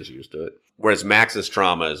repetition, they're just used to it. Whereas Max's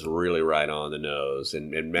trauma is really right on the nose,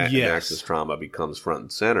 and Max's trauma becomes front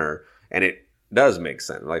and center, and it does make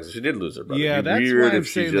sense. Like she did lose her brother. Yeah, that's why I'm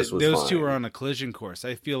saying that those two are on a collision course.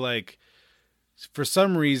 I feel like for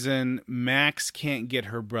some reason Max can't get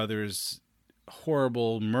her brother's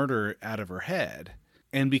horrible murder out of her head.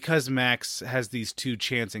 And because Max has these 2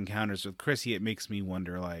 chance encounters with Chrissy, it makes me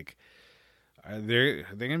wonder, like, are they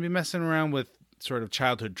going to be messing around with sort of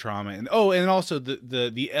childhood trauma? And also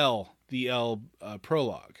the L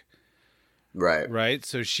prologue, right.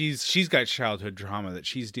 So she's got childhood trauma that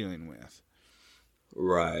she's dealing with,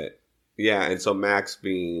 right? Yeah, and so Max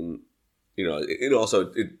being,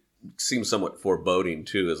 it seems somewhat foreboding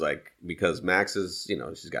too, is like, because Max is,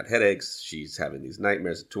 she's got headaches, she's having these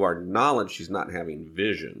nightmares. To our knowledge, she's not having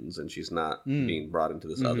visions, and she's not being brought into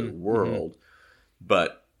this other world.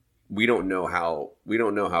 But we don't know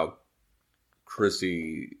how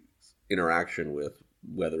Chrissy's interaction with,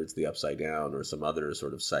 whether it's the Upside Down or some other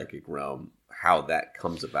sort of psychic realm, how that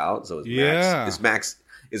comes about. So is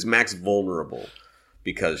Max vulnerable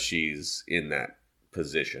because she's in that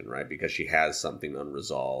position, right? Because she has something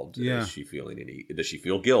unresolved. Yeah. Is she feeling does she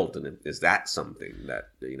feel guilt? And is that something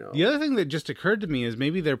that, The other thing that just occurred to me is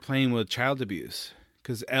maybe they're playing with child abuse,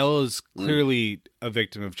 because Elle is clearly a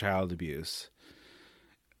victim of child abuse.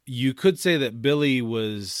 You could say that Billy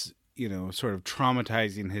was, sort of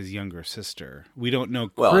traumatizing his younger sister. We don't know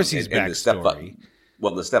Chrissy's backstory.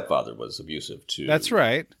 Well, the stepfather was abusive to That's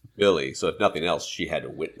right. Billy, so if nothing else, she had to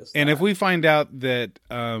witness that. And if we find out that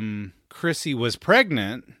Chrissy was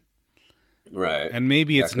pregnant, right, and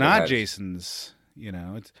maybe it's could've not had- Jason's,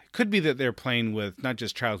 it could be that they're playing with not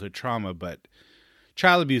just childhood trauma, but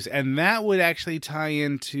child abuse. And that would actually tie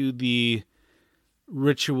into the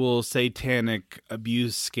ritual satanic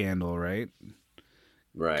abuse scandal, right?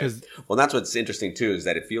 Right. 'Cause- Well, that's what's interesting too, is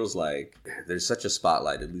that it feels like there's such a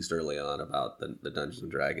spotlight, at least early on, about the Dungeons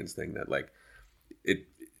and Dragons thing that like it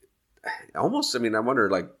almost. I mean, I wonder,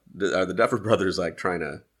 like, are the Duffer Brothers like trying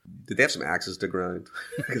to? Did they have some axes to grind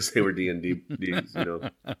because they were D&D?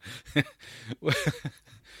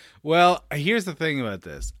 Well, here's the thing about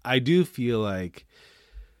this. I do feel like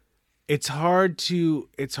it's hard to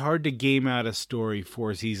game out a story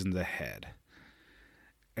 4 seasons ahead.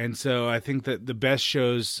 And so I think that the best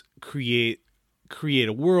shows create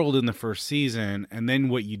a world in the first season, and then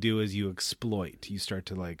what you do is you exploit. You start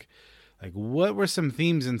to like what were some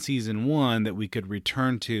themes in season 1 that we could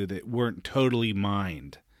return to that weren't totally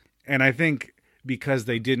mined. And I think because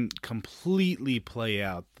they didn't completely play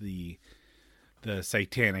out the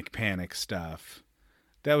satanic panic stuff,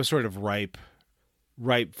 that was sort of ripe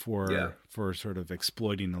for sort of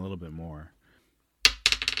exploiting a little bit more.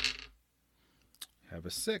 Have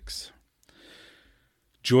a 6.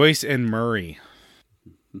 Joyce and Murray.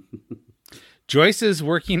 Joyce is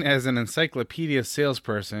working as an encyclopedia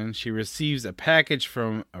salesperson. She receives a package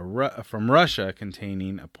from Russia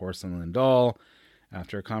containing a porcelain doll.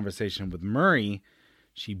 After a conversation with Murray,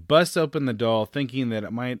 she busts open the doll thinking that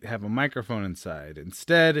it might have a microphone inside.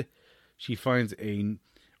 Instead, she finds a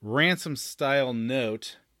ransom-style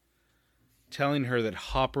note telling her that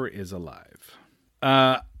Hopper is alive.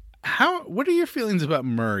 What are your feelings about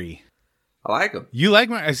Murray? I like him. You like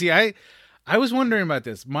Murray? See, I was wondering about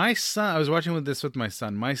this. My son, I was watching this with my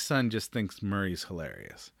son. My son just thinks Murray's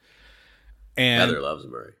hilarious. And Heather loves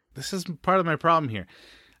Murray. This is part of my problem here.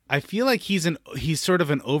 I feel like he's sort of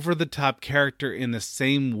an over-the-top character in the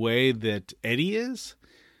same way that Eddie is.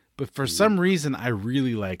 But for some reason, I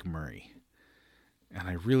really like Murray. And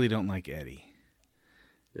I really don't like Eddie.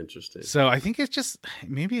 Interesting. So I think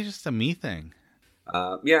maybe it's just a me thing.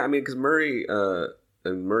 Yeah, I mean, because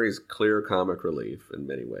Murray's clear comic relief in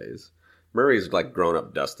many ways. Murray's like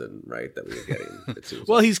grown-up Dustin, right, that we were getting. It seems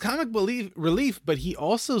Well, like. he's comic relief, but he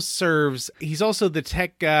also he's also the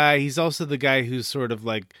tech guy. He's also the guy who's sort of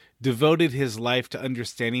like devoted his life to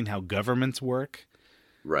understanding how governments work.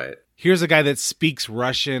 Right. Here's a guy that speaks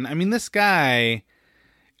Russian. I mean, this guy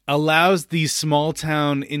allows these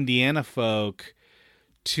small-town Indiana folk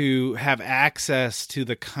to have access to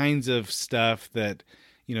the kinds of stuff that,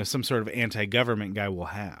 some sort of anti-government guy will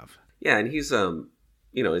have. Yeah, and he's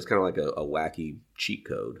he's kind of like a wacky cheat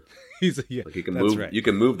code. Like you can move, right. You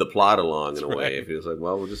can move the plot along in a way. If he was like,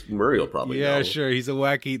 well, just Murray will probably know. Yeah, sure. He's a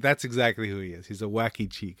wacky. That's exactly who he is. He's a wacky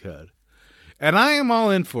cheat code, and I am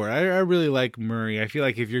all in for it. I really like Murray. I feel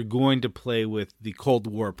like if you're going to play with the Cold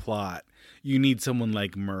War plot, you need someone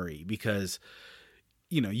like Murray because,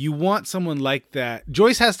 you want someone like that.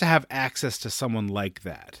 Joyce has to have access to someone like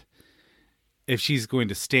that if she's going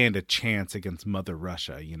to stand a chance against Mother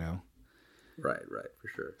Russia. Right, for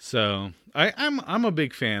sure. So I'm a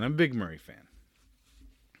big fan. I'm a big Murray fan.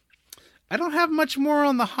 I don't have much more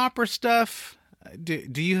on the Hopper stuff.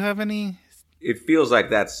 Do you have any? It feels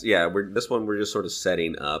like that's we're just sort of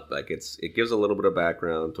setting up. Like it gives a little bit of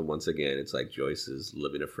background to, once again, it's like Joyce is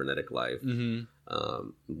living a frenetic life. Mm-hmm.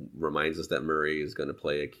 Reminds us that Murray is going to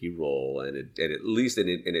play a key role, and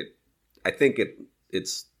I think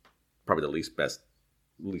it's probably the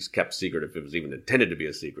least kept secret, if it was even intended to be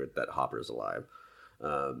a secret, that Hopper is alive.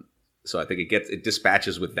 So I think it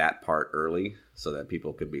dispatches with that part early, so that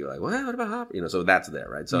people could be like, well, what about Hopper? So that's there,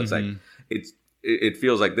 right? So it's like it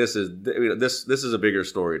feels like this is a bigger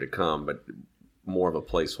story to come, but more of a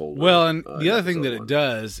placeholder. Well, and the other thing that it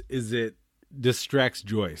does is it distracts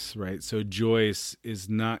Joyce, right? So Joyce is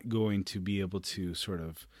not going to be able to sort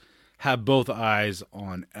of have both eyes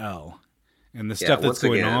on Elle and the stuff that's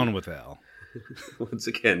going on with Elle. Once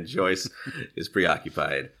again, Joyce is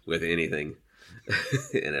preoccupied with anything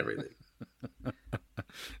and everything.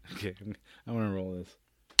 Okay, I want to roll this.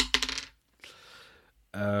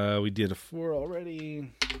 We did a 4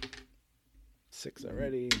 already. 6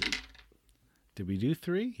 already. Did we do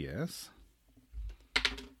 3? Yes.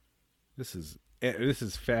 This is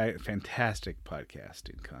fantastic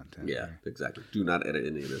podcasting content. Yeah, here. Exactly. Do not edit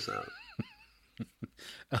any of this out.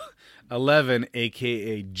 11,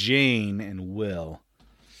 a.k.a. Jane and Will.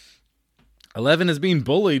 11 is being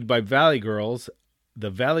bullied by the Valley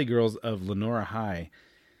Girls of Lenora High.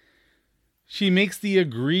 She makes the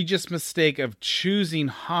egregious mistake of choosing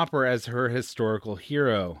Hopper as her historical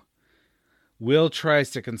hero. Will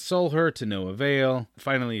tries to console her to no avail.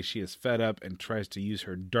 Finally, she is fed up and tries to use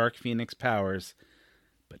her Dark Phoenix powers,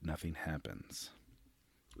 but nothing happens.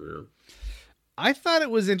 Yeah. I thought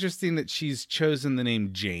it was interesting that she's chosen the name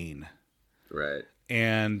Jane. Right.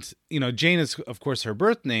 And, Jane is, of course, her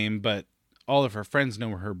birth name, but all of her friends know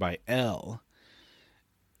her by Elle.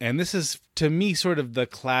 And this is, to me, sort of the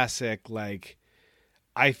classic, like,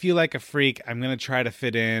 I feel like a freak. I'm going to try to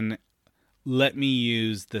fit in. Let me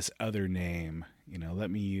use this other name. Let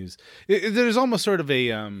me use... There's almost sort of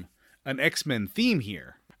an X-Men theme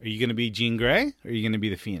here. Are you going to be Jean Grey? Or are you going to be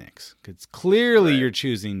the Phoenix? Because clearly you're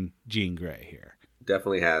choosing Jean Grey here.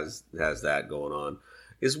 Definitely has that going on.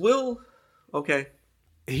 Is Will okay?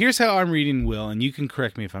 Here's how I'm reading Will, and you can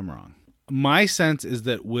correct me if I'm wrong. My sense is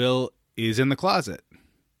that Will is in the closet.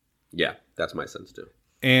 Yeah, that's my sense too.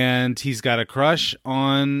 And he's got a crush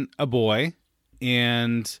on a boy,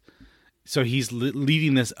 and so he's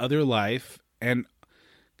leading this other life, and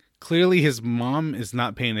clearly his mom is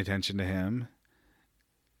not paying attention to him.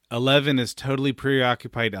 11 is totally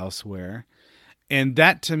preoccupied elsewhere, and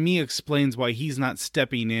that to me explains why he's not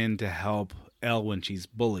stepping in to help Elle when she's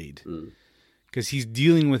bullied, because he's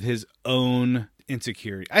dealing with his own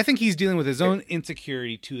insecurity. I think he's dealing with his own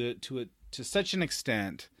insecurity to such an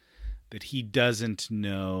extent that he doesn't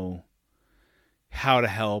know how to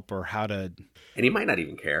help or how to... And he might not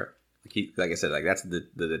even care. Like I said, like that's the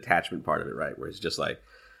detachment part of it, right? Where he's just like,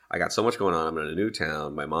 I got so much going on. I'm in a new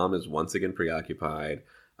town. My mom is once again preoccupied.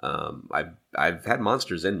 I've had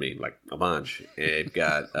monsters in me, like a bunch. I've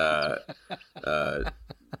got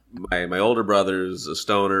my older brother's a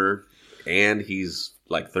stoner, and he's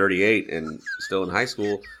like 38 and still in high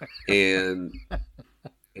school. And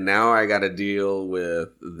now I got to deal with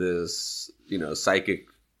this, psychic,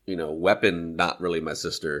 weapon, not really my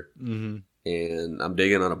sister. Mm-hmm. And I'm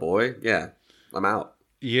digging on a boy. Yeah, I'm out.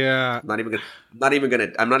 Yeah. I'm not even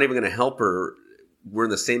gonna help her. We're in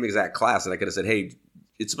the same exact class, and I could have said, "Hey,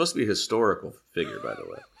 it's supposed to be a historical figure, by the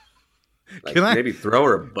way. Like, maybe throw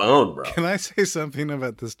her a bone, bro." Can I say something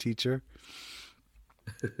about this teacher?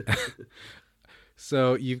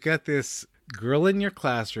 So you've got this girl in your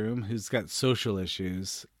classroom who's got social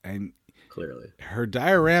issues, and clearly her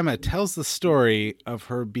diorama tells the story of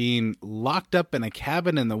her being locked up in a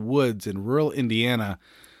cabin in the woods in rural Indiana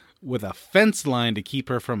with a fence line to keep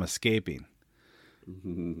her from escaping.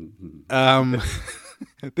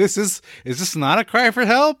 Is this not a cry for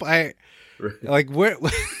help? Where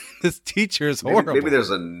this teacher is horrible. Maybe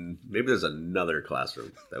there's another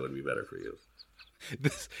classroom that would be better for you.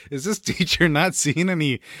 Is this teacher not seeing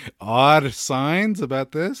any odd signs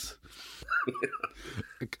about this?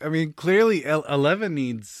 I mean, clearly 11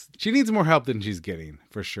 needs more help than she's getting,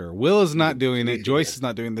 for sure. Will is not doing it. Joyce is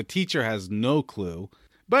not doing it. The teacher has no clue.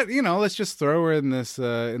 But, let's just throw her in this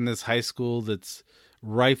high school that's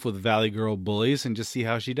rife with Valley Girl bullies and just see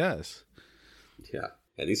how she does. Yeah.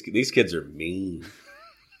 These kids are mean.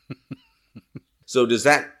 So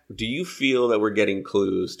do you feel that we're getting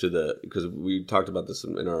clues to because we talked about this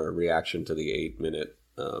in our reaction to the 8-minute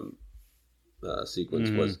sequence,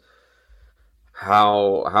 was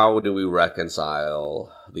how do we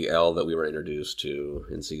reconcile the Elle that we were introduced to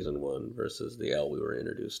in season 1 versus the Elle we were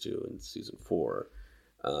introduced to in season 4?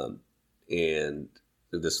 And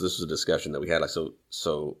this was a discussion that we had.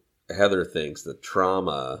 So Heather thinks that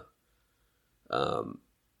trauma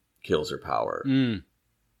kills her power,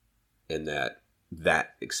 and that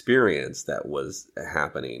experience that was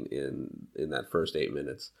happening in that first 8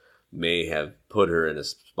 minutes may have put her in a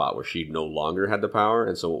spot where she no longer had the power.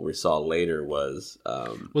 And so what we saw later was...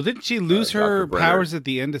 well, didn't she lose her powers at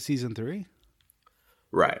the end of season 3?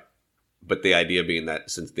 Right. But the idea being that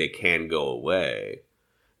since they can go away,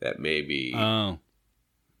 that maybe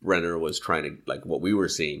Brenner was trying to... Like, what we were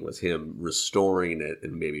seeing was him restoring it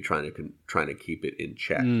and maybe trying to keep it in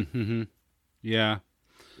check. Mm-hmm. Yeah.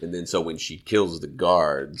 And then so when she kills the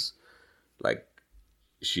guards, like,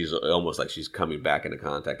 she's almost like she's coming back into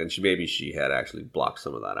contact, and she had actually blocked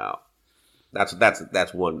some of that out. That's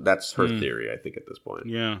her theory, I think, at this point.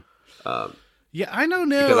 Yeah. Yeah, I don't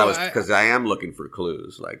know. Because I am looking for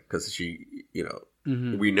clues, like, because she,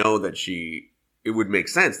 we know that it would make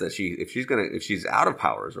sense that if she's out of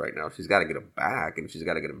powers right now, she's got to get them back, and if she's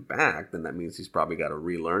got to get them back, then that means she's probably got to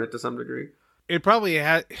relearn it to some degree. It probably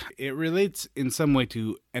it relates in some way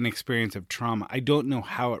to an experience of trauma. I don't know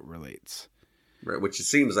how it relates. Right, which it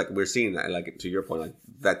seems like we're seeing that, like, to your point, like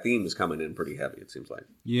that theme is coming in pretty heavy, it seems like.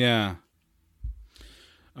 Yeah.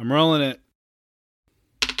 I'm rolling it.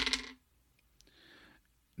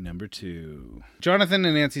 Number 2. Jonathan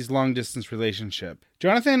and Nancy's long-distance relationship.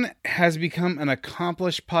 Jonathan has become an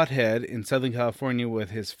accomplished pothead in Southern California with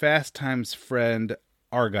his Fast Times friend,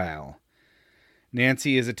 Argyle.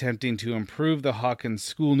 Nancy is attempting to improve the Hawkins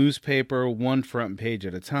school newspaper one front page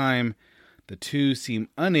at a time. The two seem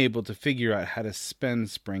unable to figure out how to spend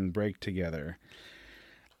spring break together.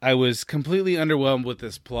 I was completely underwhelmed with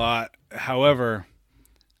this plot. However,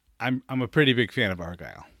 I'm a pretty big fan of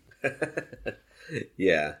Argyle.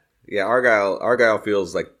 Yeah. Argyle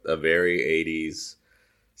feels like a very 80s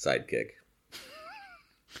sidekick.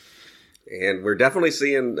 And we're definitely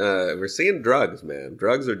seeing drugs, man.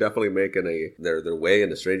 Drugs are definitely making their way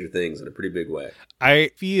into Stranger Things in a pretty big way.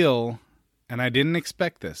 I feel, and I didn't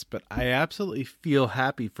expect this, but I absolutely feel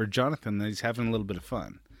happy for Jonathan that he's having a little bit of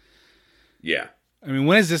fun. Yeah. I mean,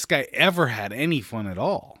 when has this guy ever had any fun at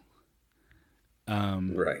all?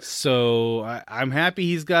 Right. So I'm happy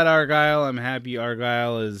he's got Argyle. I'm happy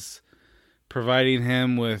Argyle is providing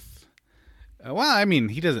him with. Well, I mean,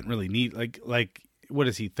 he doesn't really need like what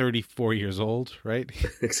is he? 34 years old, right?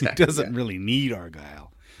 Exactly. He doesn't really need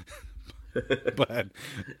Argyle. But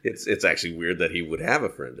it's actually weird that he would have a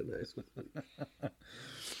friend in high school.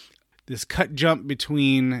 This cut jump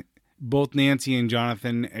between both Nancy and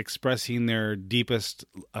Jonathan expressing their deepest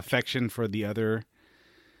affection for the other.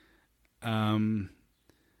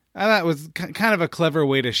 I thought it was kind of a clever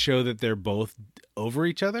way to show that they're both over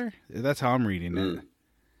each other. That's how I'm reading it.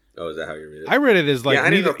 Oh, is that how you read it? I read it as like yeah,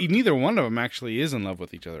 neither one of them actually is in love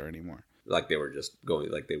with each other anymore. Like they were just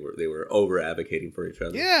going, like they were over advocating for each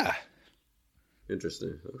other. Yeah.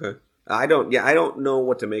 Interesting. Okay. I don't know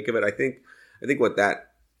what to make of it. I think what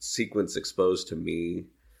that sequence exposed to me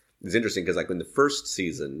is interesting because like in the first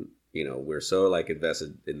season, we're so like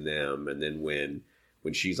invested in them, and then when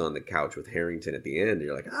she's on the couch with Harrington at the end,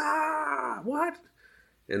 you're like, what?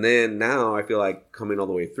 And then now I feel like coming all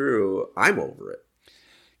the way through, I'm over it.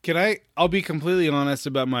 I'll be completely honest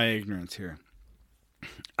about my ignorance here.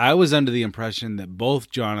 I was under the impression that both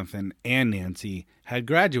Jonathan and Nancy had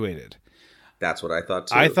graduated. That's what I thought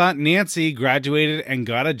too. I thought Nancy graduated and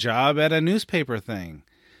got a job at a newspaper thing.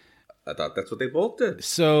 I thought that's what they both did.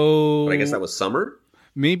 So, but I guess that was summer?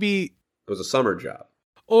 Maybe it was a summer job.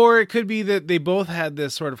 Or it could be that they both had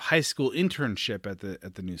this sort of high school internship at the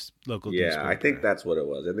local newspaper. Yeah, I think that's what it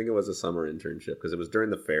was. I think it was a summer internship because it was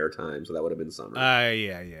during the fair time, so that would have been summer.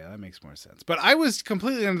 Yeah, that makes more sense. But I was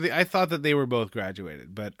completely I thought that they were both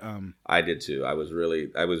graduated, but I did too. I was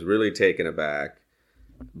really taken aback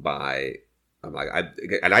by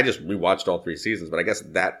I just rewatched all 3 seasons, but I guess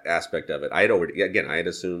that aspect of it I had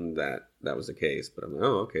assumed that was the case, but I'm like,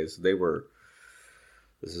 oh, okay, so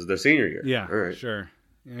this is their senior year. Yeah, all right, sure.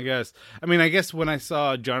 I guess when I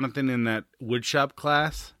saw Jonathan in that woodshop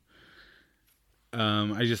class,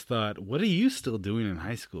 I just thought, what are you still doing in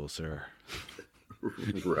high school, sir?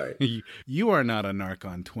 Right. You are not a narc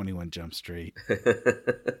on 21 Jump Street.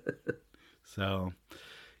 So,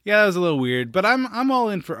 yeah, that was a little weird, but I'm all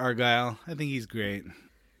in for Argyle. I think he's great.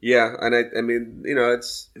 Yeah, and I mean,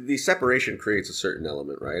 it's the separation creates a certain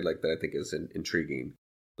element, right? Like that I think is intriguing.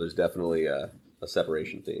 There's definitely a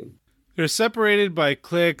separation theme. They're separated by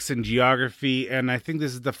cliques and geography, and I think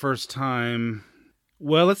this is the first time.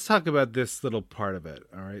 Well, let's talk about this little part of it.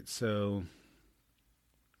 All right, so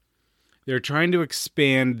they're trying to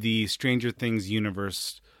expand the Stranger Things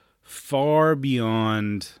universe far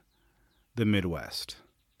beyond the Midwest.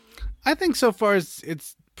 I think so far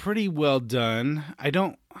it's pretty well done.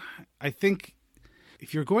 I think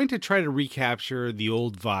if you're going to try to recapture the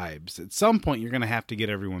old vibes, at some point you're going to have to get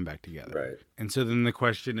everyone back together. Right. And so then the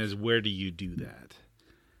question is, where do you do that?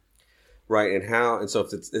 Right, and how? And so if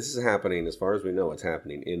this is happening, as far as we know, it's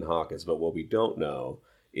happening in Hawkins. But what we don't know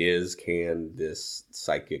is, can this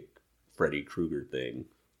psychic Freddy Krueger thing,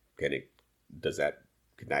 can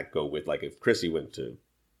that go with, like, if Chrissy went to,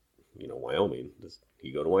 Wyoming, does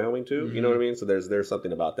he go to Wyoming too? Mm-hmm. You know what I mean? So there's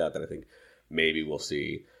something about that I think maybe we'll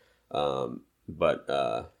see. But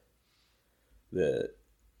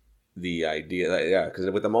the idea, because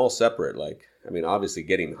with them all separate, like, I mean, obviously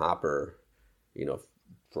getting Hopper,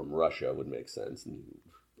 from Russia would make sense, and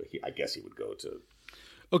I guess he would go to.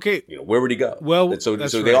 Okay, where would he go? Well, and so right.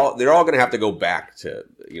 they're all going to have to go back to,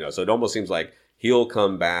 So it almost seems like he'll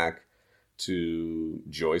come back to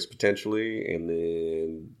Joyce potentially, and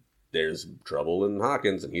then there's trouble in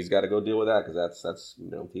Hawkins, and he's got to go deal with that because that's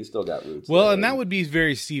he's still got roots. Well, there. And that would be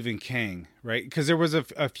very Stephen King, right? Because there was a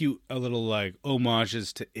little like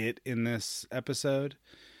homages to it in this episode.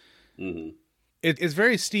 Mm-hmm. It's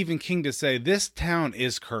very Stephen King to say this town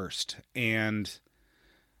is cursed, and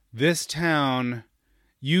this town,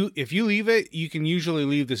 if you leave it, you can usually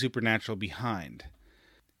leave the supernatural behind.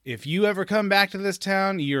 if you ever come back to this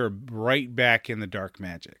town, you're right back in the dark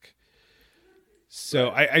magic.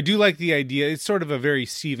 So I do like the idea. It's sort of a very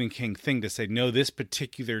Stephen King thing to say, no, this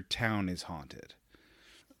particular town is haunted.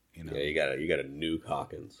 You know? Yeah, you gotta nuke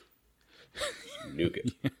Hawkins. Nuke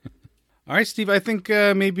it. Yeah. All right, Steve, I think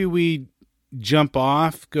maybe we jump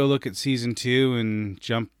off, go look at season 2, and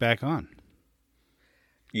jump back on.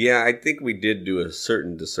 Yeah, I think we did do a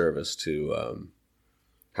certain disservice to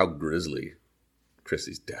how grisly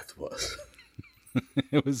Chrissy's death was.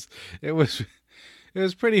 It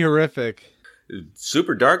was pretty horrific.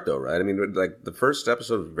 Super dark, though, right? I mean, like, the first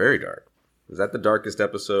episode was very dark. Was that the darkest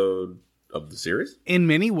episode of the series? In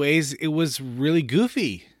many ways, it was really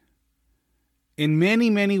goofy. In many,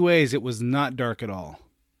 many ways, it was not dark at all.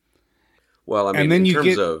 Well, I mean, and then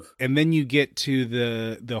you get to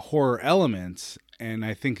the horror elements, and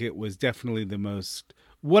I think it was definitely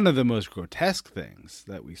one of the most grotesque things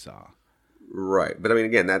that we saw. Right, but I mean,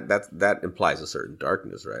 again, that implies a certain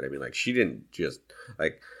darkness, right? I mean, like, she didn't just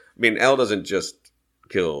Elle doesn't just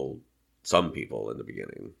kill some people in the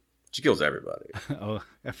beginning; she kills everybody. Oh,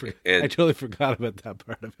 I totally forgot about that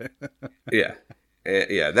part of it. Yeah,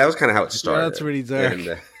 that was kind of how it started. Yeah, that's pretty dark.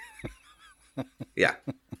 And,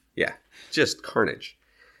 yeah, just carnage.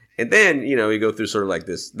 And then, you go through sort of like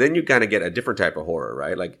this. Then you kind of get a different type of horror,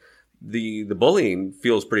 right? Like the bullying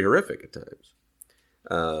feels pretty horrific at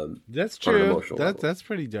times. That's true. That's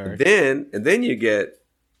pretty dark. And then you get,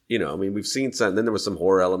 we've seen some. Then there was some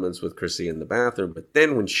horror elements with Chrissy in the bathroom. But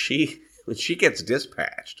then when she gets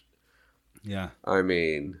dispatched, yeah, I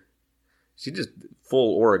mean, she just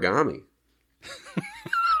full origami.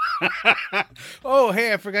 Oh,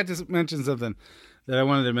 hey, I forgot to mention something that I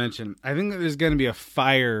wanted to mention. I think that there's going to be a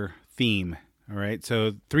fire theme. All right,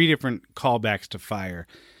 so 3 different callbacks to fire.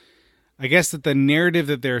 I guess that the narrative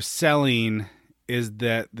that they're selling is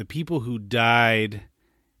that the people who died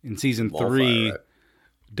in season 3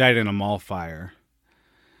 died in a mall fire.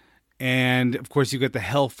 And, of course, you got the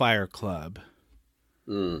Hellfire Club.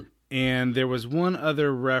 Mm. And there was one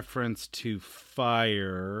other reference to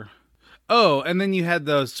fire. Oh, and then you had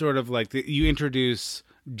those sort of like, you introduce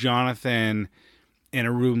Jonathan in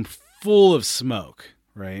a room full of smoke,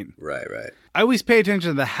 right? Right. I always pay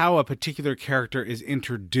attention to how a particular character is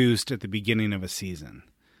introduced at the beginning of a season.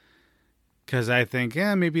 Because I think,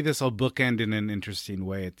 maybe this will bookend in an interesting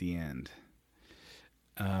way at the end.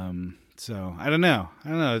 So I don't know.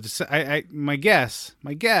 Just, my guess,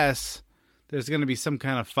 there's going to be some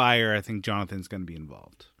kind of fire. I think Jonathan's going to be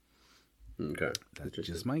involved. Okay. That's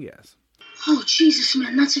just my guess. Oh, Jesus,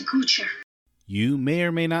 man, that's a goocher. You may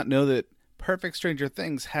or may not know that Perfect Stranger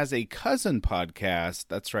Things has a cousin podcast.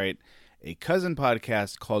 That's right, a cousin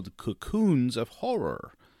podcast called Cocoons of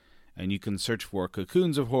Horror. And you can search for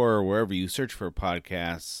Cocoons of Horror wherever you search for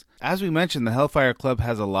podcasts. As we mentioned, the Hellfire Club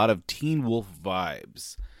has a lot of Teen Wolf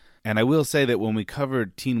vibes. And I will say that when we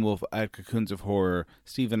covered Teen Wolf at Cocoons of Horror,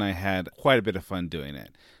 Steve and I had quite a bit of fun doing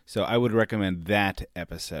it. So I would recommend that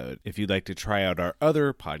episode if you'd like to try out our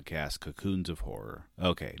other podcast, Cocoons of Horror.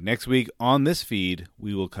 Okay, next week on this feed,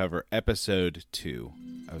 we will cover episode 2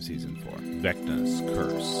 of season 4, Vecna's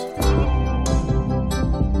Curse.